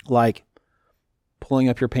 like pulling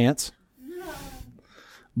up your pants,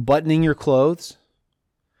 buttoning your clothes,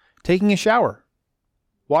 taking a shower,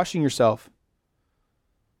 washing yourself,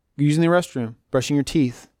 using the restroom, brushing your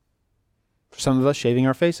teeth. For some of us, shaving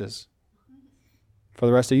our faces. For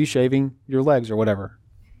the rest of you, shaving your legs or whatever.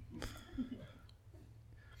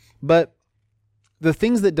 But the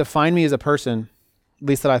things that define me as a person, at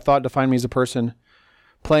least that I thought defined me as a person,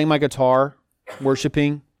 playing my guitar,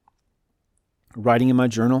 worshiping, writing in my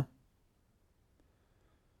journal,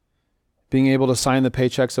 being able to sign the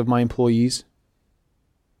paychecks of my employees,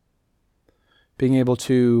 being able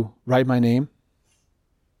to write my name,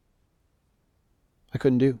 I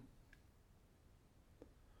couldn't do.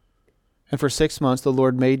 And for 6 months, the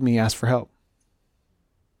Lord made me ask for help.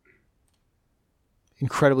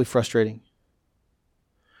 Incredibly frustrating.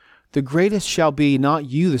 The greatest shall be not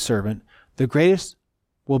you, the servant. The greatest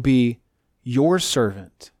will be your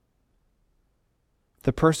servant.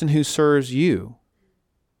 The person who serves you.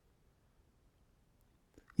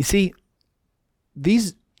 You see,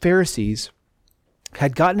 these Pharisees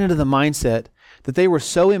had gotten into the mindset that they were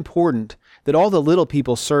so important that all the little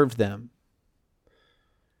people served them.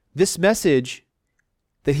 This message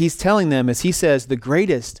that he's telling them is, he says, the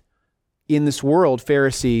greatest in this world,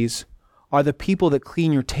 Pharisees, are the people that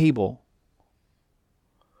clean your table,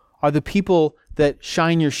 are the people that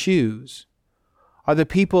shine your shoes, are the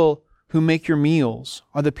people who make your meals,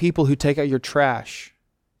 are the people who take out your trash.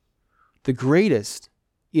 The greatest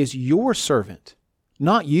is your servant,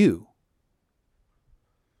 not you.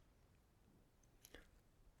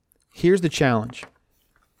 Here's the challenge.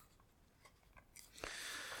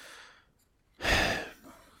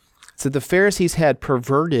 So the Pharisees had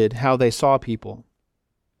perverted how they saw people.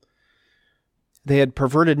 They had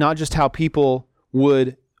perverted not just how people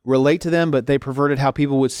would relate to them, but they perverted how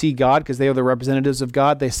people would see God because they are the representatives of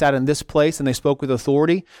God. They sat in this place and they spoke with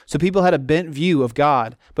authority. So people had a bent view of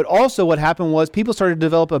God. But also what happened was people started to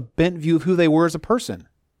develop a bent view of who they were as a person.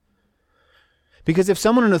 Because if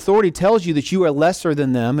someone in authority tells you that you are lesser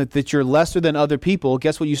than them, that you're lesser than other people,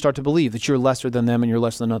 guess what you start to believe? That you're lesser than them and you're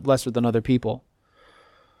lesser than other people.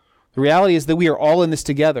 The reality is that we are all in this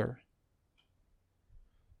together.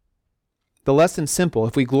 The lesson's simple.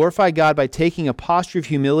 If we glorify God by taking a posture of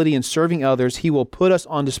humility and serving others, He will put us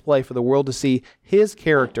on display for the world to see His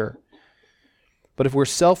character. But if we're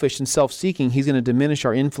selfish and self-seeking, He's going to diminish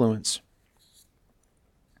our influence.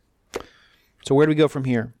 So where do we go from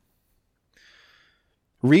here?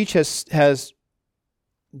 Reach has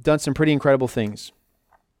done some pretty incredible things.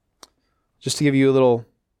 Just to give you a little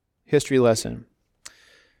history lesson.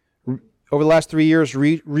 Over the last 3 years,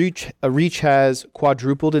 Reach has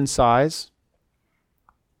quadrupled in size.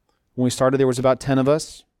 When we started, there was about 10 of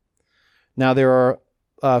us. Now there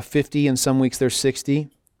are 50, and some weeks there's 60.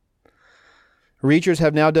 Reachers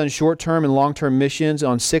have now done short-term and long-term missions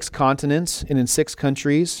on 6 continents and in 6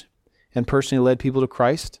 countries, and personally led people to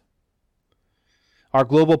Christ. Our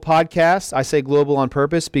global podcast, I say global on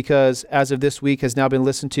purpose because as of this week has now been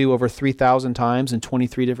listened to over 3,000 times in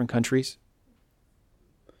 23 different countries.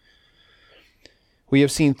 We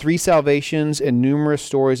have seen 3 salvations and numerous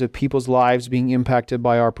stories of people's lives being impacted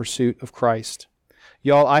by our pursuit of Christ.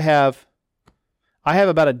 Y'all, I have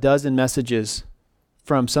about a dozen messages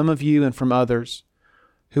from some of you and from others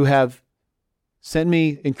who have sent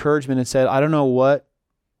me encouragement and said, I don't know what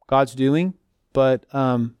God's doing, but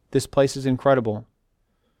this place is incredible.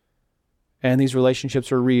 And these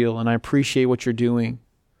relationships are real, and I appreciate what you're doing.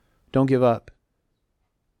 Don't give up.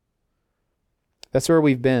 That's where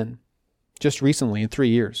we've been just recently in 3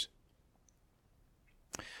 years.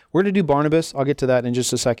 We're going to do Barnabas. I'll get to that in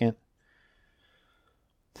just a second.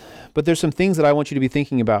 But there's some things that I want you to be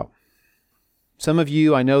thinking about. Some of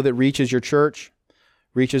you, I know that Reach is your church.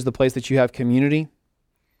 Reach is the place that you have community.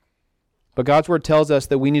 But God's word tells us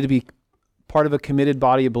that we need to be part of a committed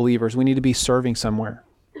body of believers. We need to be serving somewhere.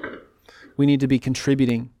 We need to be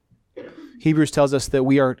contributing. Hebrews tells us that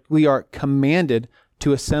we are commanded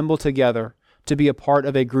to assemble together to be a part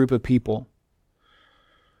of a group of people.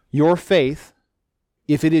 Your faith,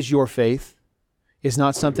 if it is your faith, is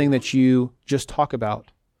not something that you just talk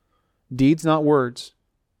about. Deeds, not words.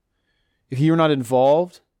 If you're not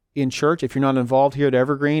involved in church, if you're not involved here at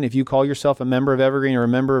Evergreen, if you call yourself a member of Evergreen or a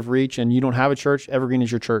member of Reach and you don't have a church, Evergreen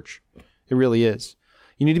is your church. It really is.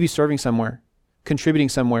 You need to be serving somewhere, contributing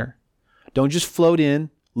somewhere. Don't just float in,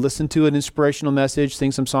 listen to an inspirational message,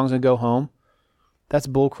 sing some songs and go home. That's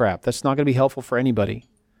bullcrap. That's not going to be helpful for anybody.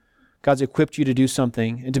 God's equipped you to do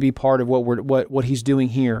something and to be part of what He's doing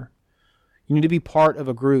here. You need to be part of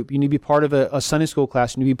a group. You need to be part of a Sunday school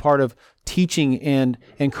class. You need to be part of teaching and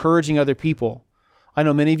encouraging other people. I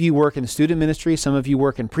know many of you work in student ministry. Some of you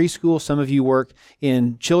work in preschool. Some of you work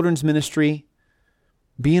in children's ministry.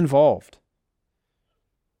 Be involved.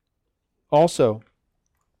 Also,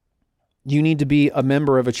 you need to be a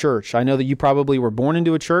member of a church. I know that you probably were born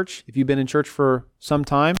into a church. If you've been in church for some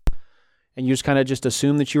time and you just kind of just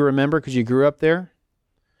assume that you were a member because you grew up there,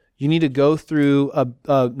 you need to go through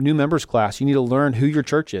a new members class. You need to learn who your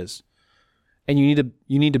church is. And you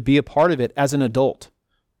need to be a part of it as an adult.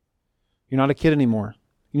 You're not a kid anymore.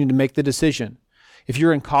 You need to make the decision. If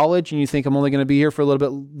you're in college and you think I'm only going to be here for a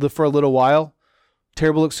little while,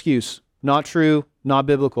 terrible excuse. Not true, not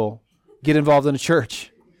biblical. Get involved in a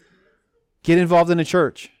church. Get involved in a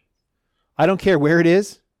church. I don't care where it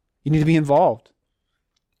is. You need to be involved.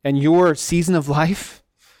 And your season of life,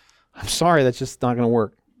 I'm sorry, that's just not going to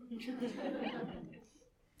work.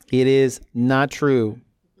 It is not true.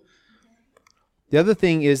 The other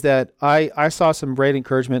thing is that I saw some great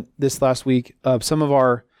encouragement this last week. Some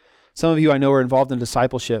of you I know are involved in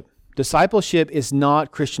discipleship. Discipleship is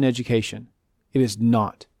not Christian education. It is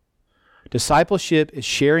not. Discipleship is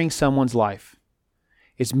sharing someone's life.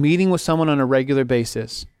 It's meeting with someone on a regular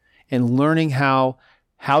basis and learning how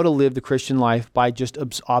to live the Christian life by just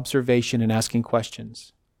observation and asking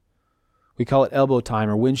questions. We call it elbow time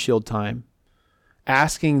or windshield time.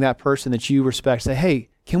 Asking that person that you respect, say, hey,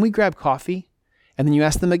 can we grab coffee? And then you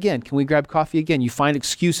ask them again, can we grab coffee again? You find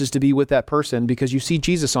excuses to be with that person because you see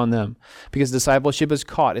Jesus on them. Because discipleship is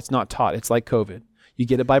caught, it's not taught. It's like COVID. You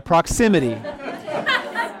get it by proximity.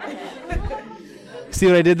 See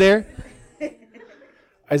what I did there?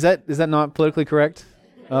 Is that not politically correct?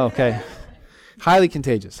 Oh, okay. Highly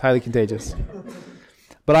contagious, highly contagious.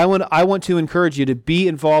 But I want to encourage you to be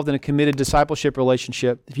involved in a committed discipleship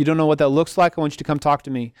relationship. If you don't know what that looks like, I want you to come talk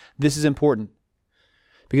to me. This is important.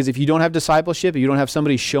 Because if you don't have discipleship, if you don't have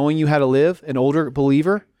somebody showing you how to live, an older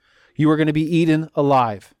believer, you are going to be eaten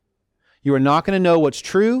alive. You are not going to know what's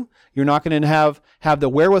true. You're not going to have the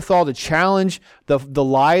wherewithal to challenge the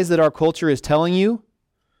lies that our culture is telling you.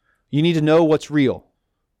 You need to know what's real.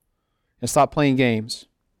 And stop playing games.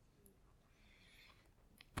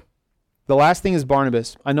 The last thing is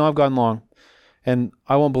Barnabas. I know I've gone long, and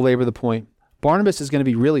I won't belabor the point. Barnabas is going to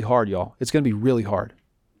be really hard, y'all. It's going to be really hard.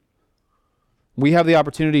 We have the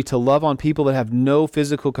opportunity to love on people that have no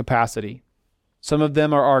physical capacity. Some of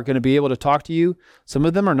them are going to be able to talk to you. Some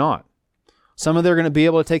of them are not. Some of them are going to be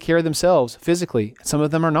able to take care of themselves physically. Some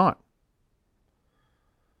of them are not.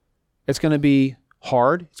 It's going to be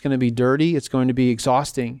hard. It's going to be dirty. It's going to be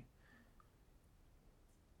exhausting.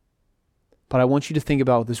 But I want you to think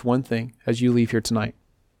about this one thing as you leave here tonight.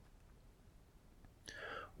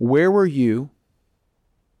 Where were you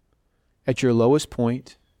at your lowest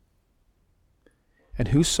point? And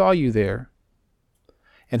who saw you there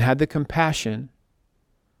and had the compassion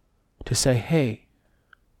to say, hey,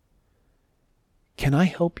 can I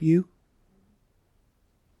help you?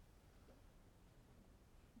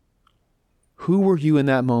 Who were you in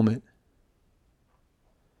that moment?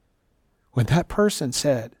 When that person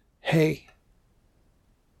said, hey,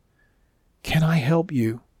 can I help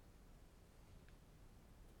you?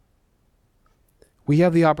 We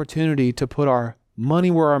have the opportunity to put our money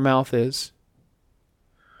where our mouth is,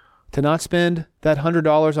 to not spend that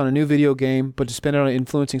 $100 on a new video game, but to spend it on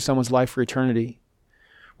influencing someone's life for eternity.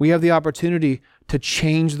 We have the opportunity to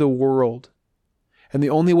change the world. And the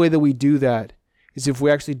only way that we do that is if we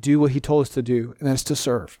actually do what he told us to do, and that's to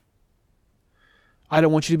serve. I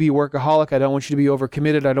don't want you to be a workaholic. I don't want you to be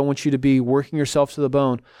overcommitted. I don't want you to be working yourself to the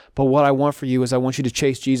bone. But what I want for you is I want you to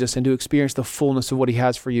chase Jesus and to experience the fullness of what he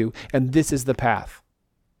has for you. And this is the path.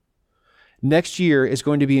 Next year is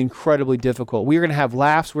going to be incredibly difficult. We're going to have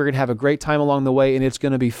laughs. We're going to have a great time along the way, and it's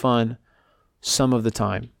going to be fun some of the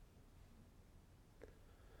time.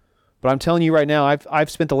 But I'm telling you right now, I've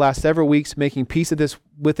spent the last several weeks making peace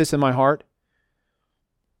with this in my heart.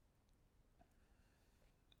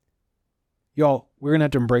 Y'all, we're going to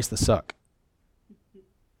have to embrace the suck.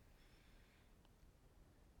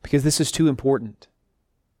 Because this is too important.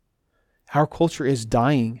 Our culture is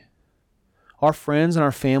dying. Our friends and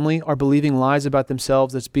our family are believing lies about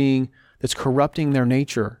themselves that's corrupting their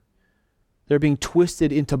nature. They're being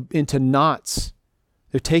twisted into knots.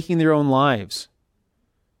 They're taking their own lives.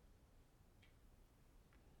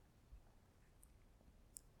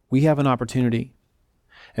 We have an opportunity.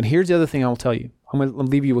 And here's the other thing I will tell you. I'm going to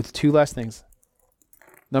leave you with two last things.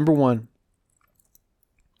 Number one,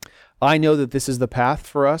 I know that this is the path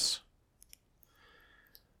for us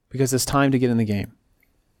because it's time to get in the game.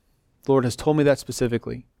 The Lord has told me that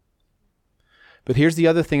specifically. But here's the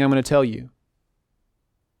other thing I'm going to tell you.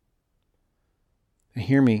 And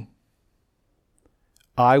hear me.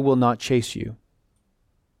 I will not chase you.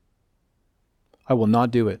 I will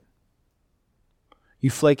not do it. You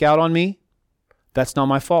flake out on me, that's not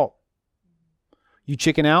my fault. You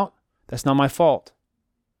chicken out, that's not my fault.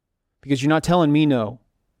 Because you're not telling me no.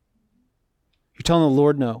 You're telling the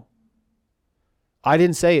Lord no. I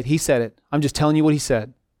didn't say it, he said it. I'm just telling you what he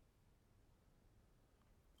said.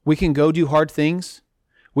 We can go do hard things.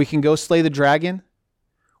 We can go slay the dragon.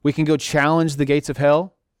 We can go challenge the gates of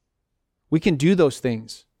hell. We can do those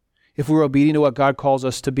things if we're obedient to what God calls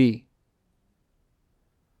us to be.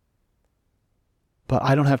 But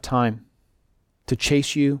I don't have time to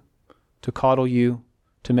chase you, to coddle you,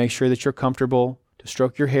 to make sure that you're comfortable, to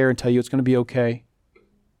stroke your hair and tell you it's going to be okay.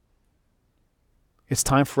 It's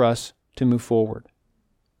time for us to move forward.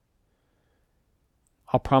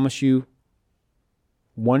 I'll promise you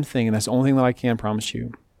one thing, and that's the only thing that I can promise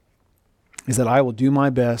you, is that I will do my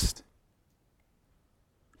best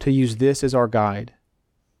to use this as our guide.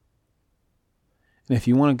 And if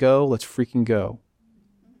you want to go, let's freaking go.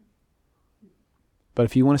 But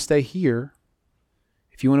if you want to stay here,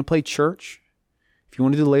 if you want to play church, if you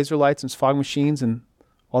want to do the laser lights and fog machines and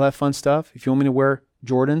all that fun stuff, if you want me to wear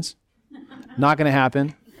Jordans, not going to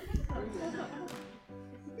happen.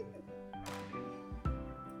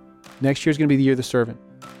 Next year is going to be the year of the servant.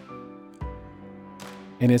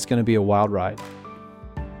 And it's going to be a wild ride.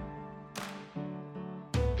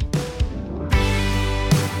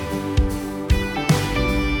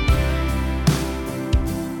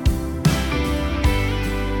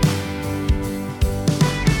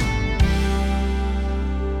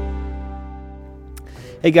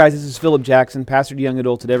 Hey guys, this is Philip Jackson, pastor to young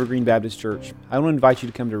adults at Evergreen Baptist Church. I want to invite you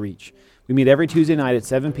to come to Reach. We meet every Tuesday night at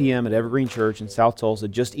 7 p.m. at Evergreen Church in South Tulsa,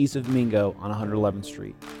 just east of Mingo on 111th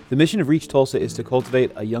Street. The mission of Reach Tulsa is to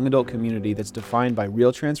cultivate a young adult community that's defined by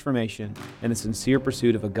real transformation and a sincere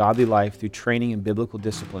pursuit of a godly life through training in biblical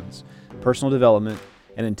disciplines, personal development,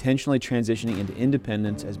 and intentionally transitioning into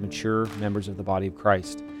independence as mature members of the body of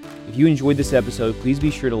Christ. If you enjoyed this episode, please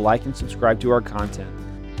be sure to like and subscribe to our content.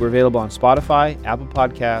 We're available on Spotify, Apple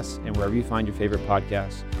Podcasts, and wherever you find your favorite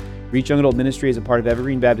podcasts. Reach Young Adult Ministry is a part of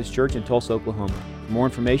Evergreen Baptist Church in Tulsa, Oklahoma. For more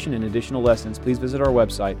information and additional lessons, please visit our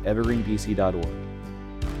website, evergreenbc.org.